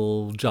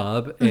physical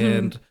job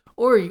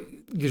or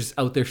you're just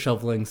out there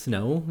shoveling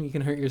snow. You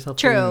can hurt yourself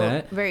doing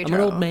that. Very true.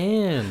 I'm an old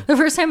man. The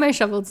first time I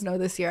shoveled snow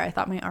this year, I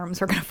thought my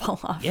arms were going to fall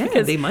off.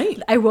 Yeah, they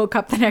might. I woke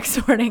up the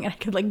next morning and I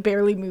could like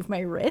barely move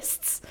my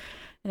wrists.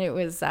 And it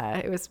was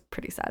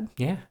pretty sad.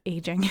 Yeah.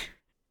 Aging.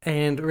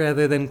 And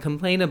rather than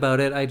complain about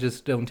it, I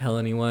just don't tell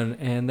anyone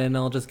and then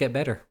I'll just get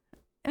better.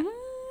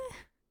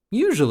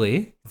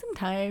 Usually.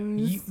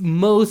 Sometimes.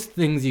 Most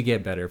things you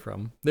get better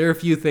from. There are a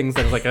few things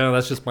that are like, oh,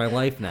 that's just my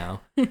life now.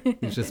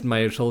 It's just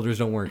my shoulders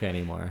don't work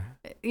anymore.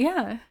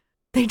 Yeah,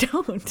 they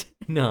don't.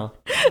 No.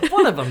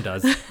 One of them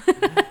does.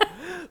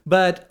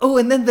 But,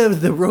 and then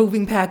the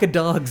roving pack of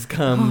dogs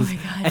comes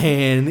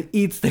and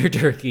eats their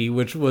turkey,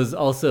 which was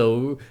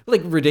also,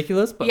 like,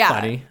 ridiculous, but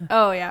funny.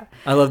 Oh, yeah.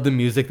 I love the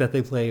music that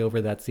they play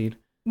over that scene.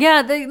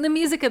 Yeah, the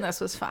music in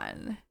this was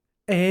fun.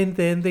 And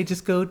then they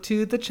just go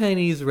to the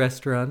Chinese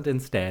restaurant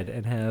instead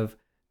and have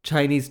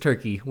Chinese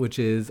turkey, which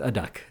is a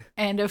duck.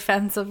 And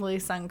offensively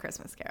sung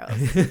Christmas carols.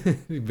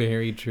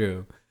 Very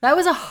true. That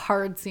was a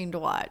hard scene to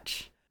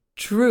watch.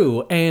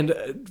 True,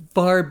 and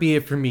far be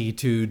it from me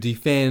to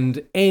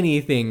defend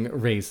anything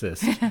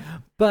racist.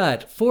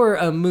 But for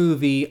a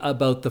movie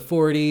about the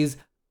 40s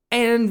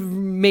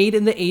and made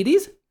in the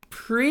 80s,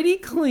 pretty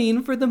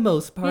clean for the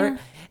most part. Yeah.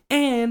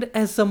 And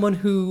as someone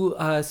who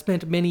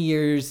spent many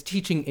years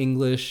teaching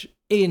English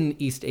in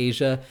East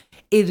Asia,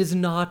 it is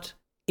not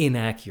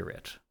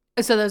inaccurate.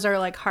 So those are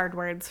like hard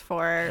words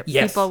for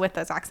people with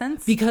those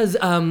accents? Because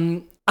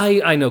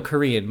I know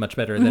Korean much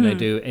better than I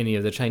do any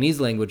of the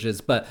Chinese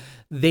languages, but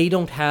they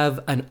don't have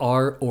an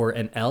R or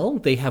an L.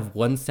 They have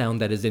one sound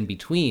that is in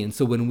between.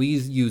 So when we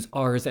use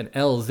R's and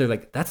L's, they're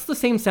like, that's the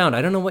same sound.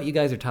 I don't know what you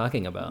guys are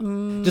talking about.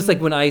 Just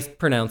like when I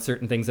pronounce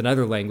certain things in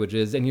other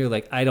languages and you're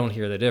like, I don't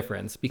hear the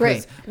difference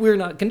because we're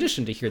not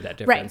conditioned to hear that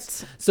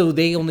difference. Right. So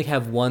they only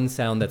have one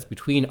sound that's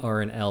between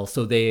R and L.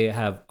 So they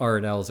have R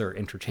and L's are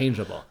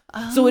interchangeable.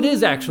 Oh. So it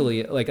is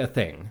actually like a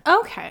thing.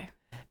 Okay.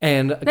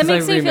 And that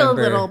makes me feel a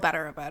little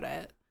better about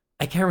it.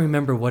 I can't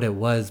remember what it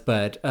was,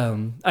 but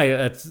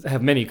I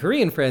have many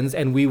Korean friends,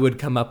 and we would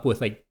come up with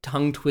like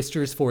tongue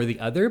twisters for the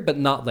other, but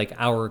not like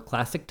our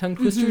classic tongue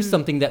twisters,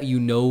 something that you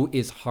know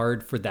is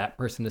hard for that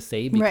person to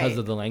say because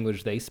of the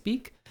language they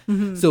speak.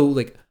 So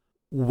like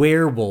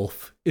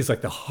werewolf is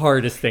like the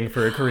hardest thing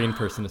for a Korean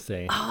person to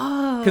say.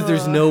 Because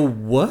there's no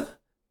w,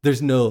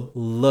 there's no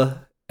l,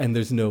 and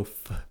there's no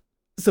f.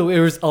 So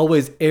it was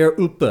always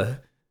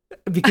upa.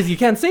 Because you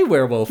can't say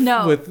werewolf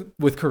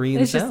with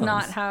Korean it's sounds. It's just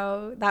not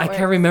how that works. I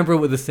can't remember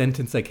what the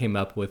sentence I came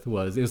up with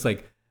was. It was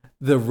like,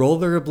 the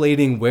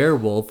rollerblading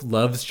werewolf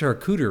loves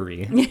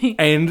charcuterie.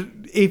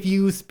 And if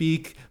you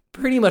speak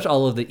pretty much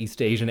all of the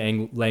East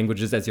Asian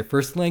languages as your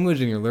first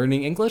language and you're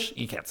learning English,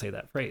 you can't say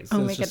that phrase. Oh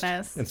my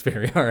goodness. It's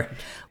very hard.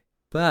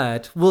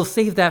 But we'll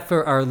save that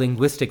for our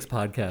linguistics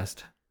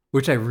podcast,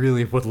 which I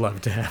really would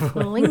love to have.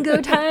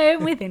 Lingo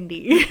time with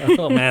Indy.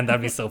 Oh man,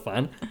 that'd be so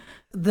fun.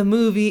 The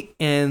movie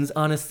ends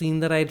on a scene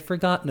that I'd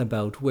forgotten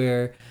about,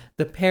 where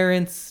the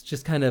parents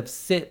just kind of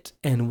sit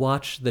and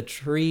watch the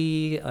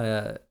tree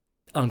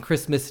on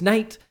Christmas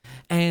night,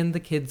 and the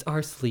kids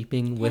are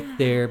sleeping with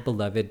their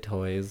beloved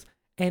toys,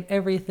 and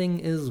everything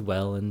is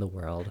well in the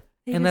world.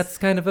 And that's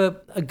kind of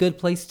a good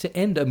place to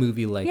end a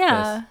movie like this.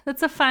 Yeah,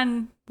 that's a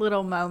fun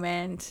little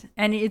moment.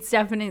 And it's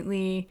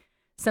definitely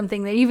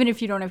something that even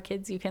if you don't have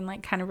kids, you can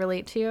like kind of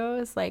relate to.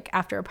 It's like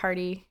after a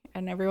party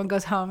and everyone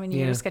goes home and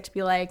you just get to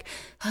be like,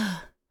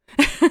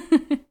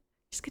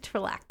 just get to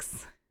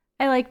relax.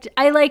 I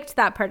liked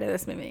that part of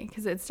this movie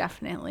because it's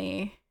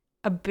definitely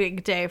a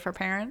big day for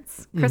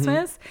parents,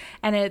 Christmas.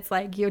 And it's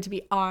like you have to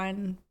be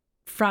on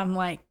from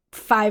like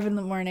 5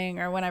 a.m.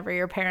 or whenever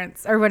your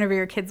parents or whenever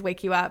your kids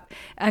wake you up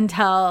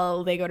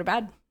until they go to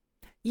bed.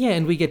 Yeah,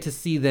 and we get to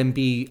see them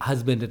be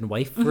husband and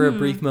wife for a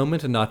brief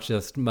moment and not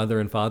just mother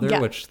and father,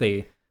 which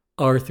they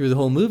are through the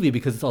whole movie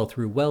because it's all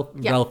through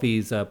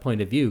Ralphie's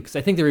point of view. Because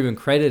I think they're even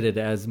credited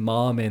as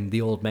mom and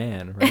the old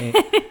man,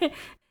 right?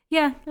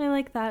 Yeah, I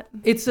like that.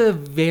 It's a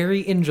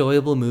very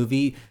enjoyable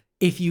movie.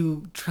 If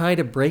you try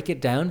to break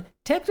it down,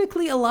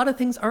 technically a lot of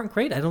things aren't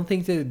great. I don't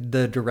think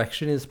the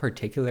direction is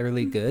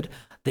particularly good.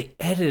 The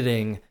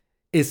editing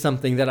is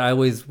something that I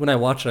always, when I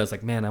watch it, I was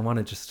like, man, I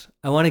want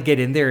to get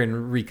in there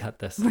and recut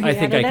this. I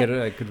think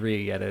I could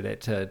re-edit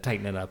it to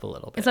tighten it up a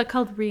little bit. Is that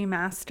called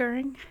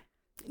remastering?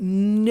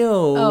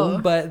 No,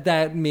 but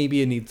that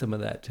maybe it needs some of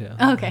that too.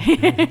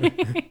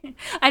 Okay.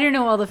 I don't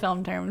know all the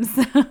film terms.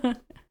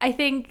 I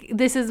think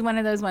this is one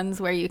of those ones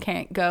where you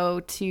can't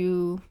go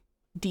too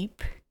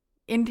deep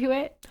into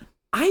it.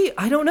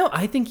 I don't know.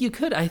 I think you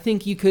could. I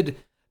think you could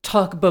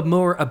talk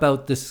more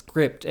about the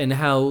script and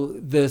how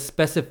the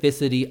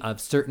specificity of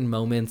certain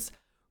moments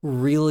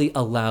really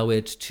allow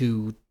it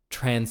to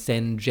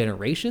transcend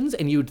generations.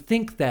 And you'd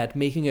think that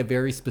making it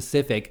very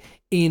specific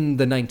in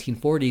the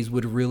 1940s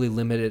would really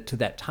limit it to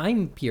that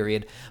time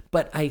period.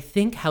 But I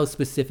think how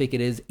specific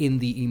it is in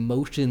the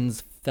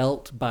emotions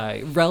felt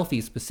by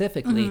Ralphie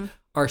specifically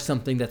are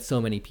something that so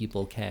many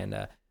people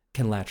can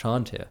latch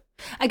onto.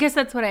 I guess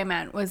that's what I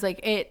meant, was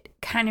like it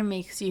kind of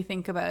makes you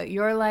think about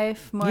your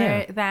life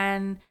more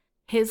than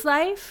his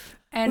life.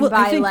 And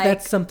I think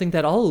that's something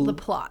that the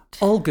plot.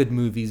 All good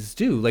movies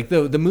do. Like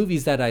the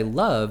movies that I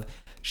love,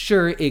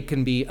 sure, it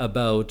can be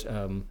about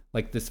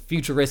like this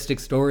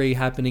futuristic story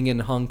happening in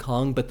Hong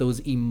Kong, but those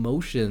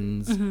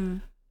emotions,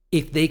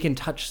 if they can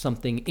touch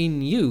something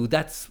in you,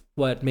 that's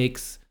what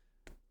makes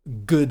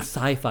good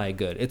sci-fi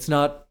good. It's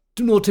not,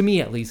 well, to me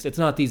at least, it's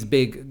not these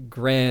big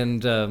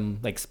grand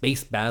like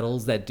space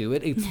battles that do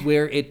it. It's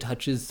where it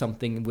touches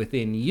something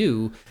within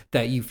you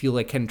that you feel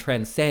like can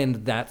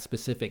transcend that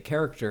specific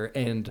character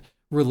and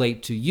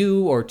relate to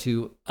you or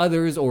to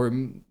others, or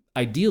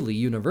ideally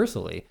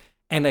universally.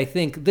 And I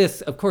think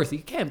this, of course,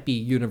 it can't be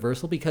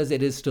universal because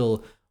it is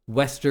still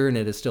Western,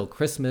 it is still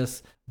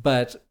Christmas.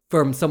 But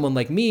from someone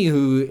like me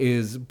who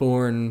is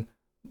born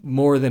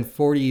more than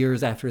 40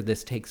 years after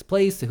this takes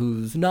place,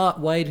 who's not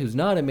white, who's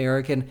not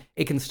American,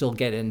 it can still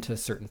get into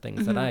certain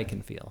things that I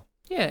can feel.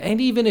 Yeah, and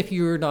even if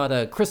you're not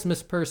a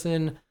Christmas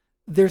person,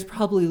 there's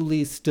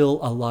probably still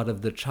a lot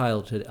of the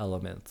childhood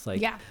elements.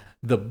 Like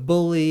the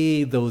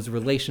bully, those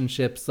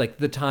relationships, like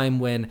the time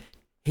when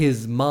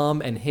his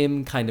mom and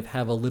him kind of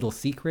have a little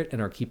secret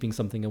and are keeping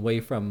something away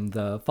from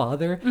the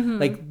father.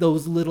 Like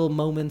those little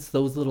moments,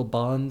 those little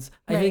bonds.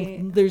 I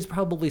think there's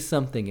probably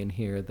something in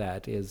here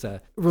that is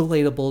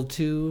relatable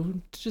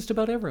to just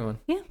about everyone.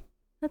 Yeah,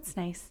 that's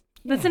nice.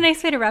 Yeah. That's a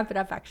nice way to wrap it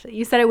up, actually.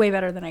 You said it way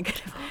better than I could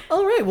have.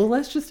 All right, well,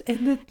 let's just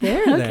end it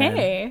there then.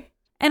 Okay.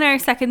 And our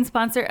second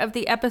sponsor of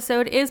the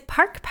episode is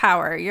Park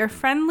Power, your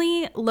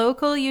friendly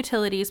local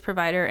utilities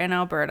provider in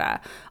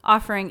Alberta,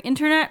 offering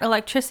internet,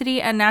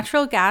 electricity, and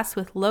natural gas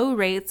with low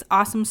rates,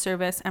 awesome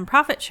service, and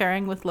profit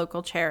sharing with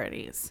local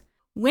charities.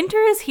 Winter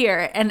is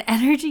here, and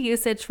energy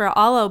usage for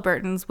all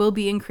Albertans will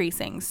be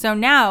increasing, so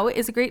now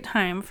is a great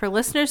time for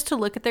listeners to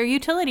look at their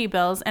utility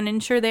bills and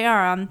ensure they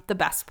are on the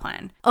best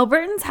plan.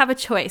 Albertans have a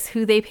choice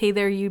who they pay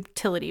their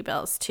utility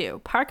bills to.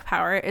 Park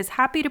Power is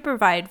happy to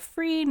provide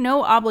free,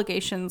 no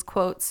obligations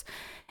quotes,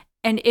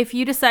 and if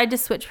you decide to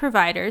switch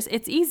providers,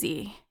 it's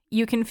easy.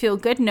 You can feel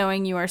good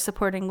knowing you are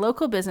supporting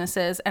local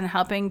businesses and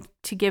helping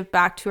to give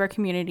back to our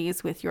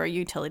communities with your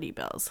utility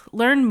bills.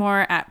 Learn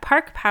more at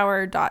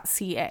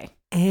parkpower.ca.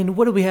 And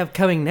what do we have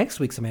coming next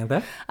week,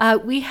 Samantha?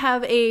 We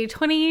have a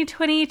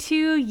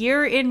 2022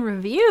 year in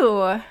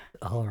review.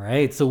 All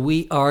right. So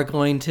we are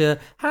going to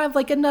have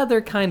like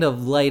another kind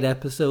of light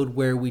episode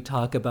where we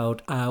talk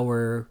about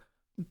our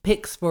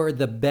picks for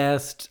the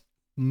best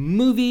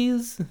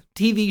movies,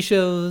 TV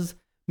shows,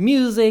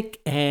 music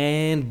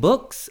and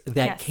books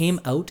that Yes. came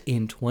out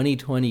in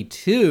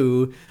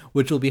 2022,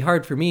 which will be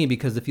hard for me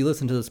because if you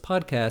listen to this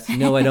podcast, you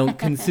know I don't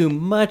consume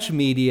much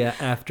media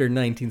after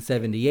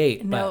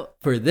 1978. No. But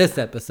for this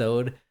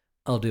episode,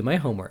 I'll do my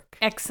homework.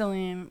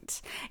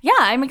 Excellent. Yeah,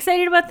 I'm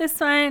excited about this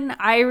one.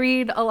 I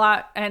read a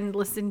lot and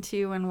listen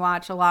to and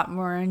watch a lot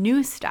more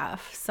new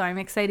stuff. So I'm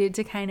excited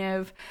to kind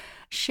of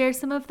share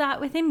some of that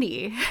with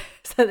Indy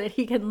so that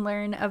he can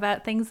learn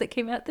about things that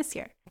came out this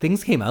year.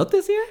 Things came out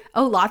this year?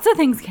 Oh, lots of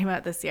things came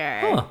out this year.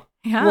 Huh.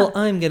 Yeah. Well,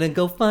 I'm going to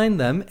go find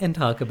them and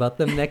talk about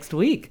them next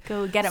week.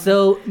 Go get 'em.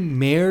 So,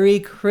 Merry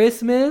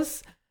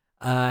Christmas,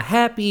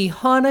 Happy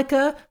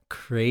Hanukkah,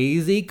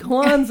 Crazy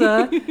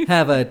Kwanzaa,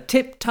 have a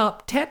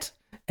tip-top tet,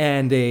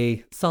 and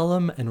a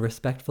solemn and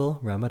respectful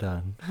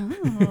Ramadan.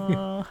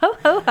 Oh, ho,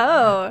 ho,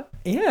 ho.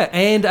 Yeah,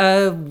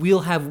 and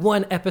we'll have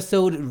one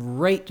episode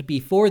right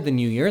before the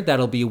new year.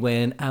 That'll be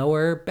when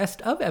our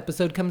best of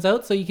episode comes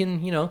out, so you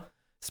can,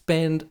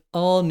 spend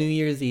all New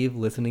Year's Eve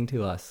listening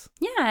to us.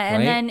 Yeah, and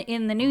Right? then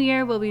in the new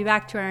year, we'll be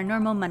back to our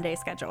normal Monday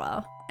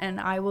schedule. And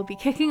I will be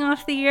kicking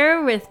off the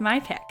year with my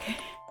pick.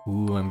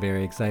 Ooh, I'm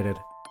very excited.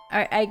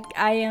 I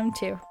am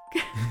too.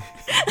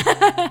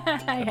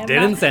 I have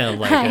Didn't not- sound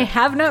like I it.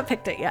 have not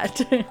picked it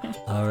yet.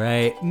 All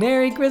right,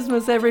 Merry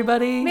Christmas,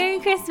 everybody. Merry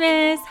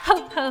Christmas!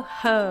 Ho, ho,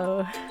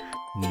 ho.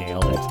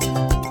 Nailed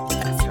it.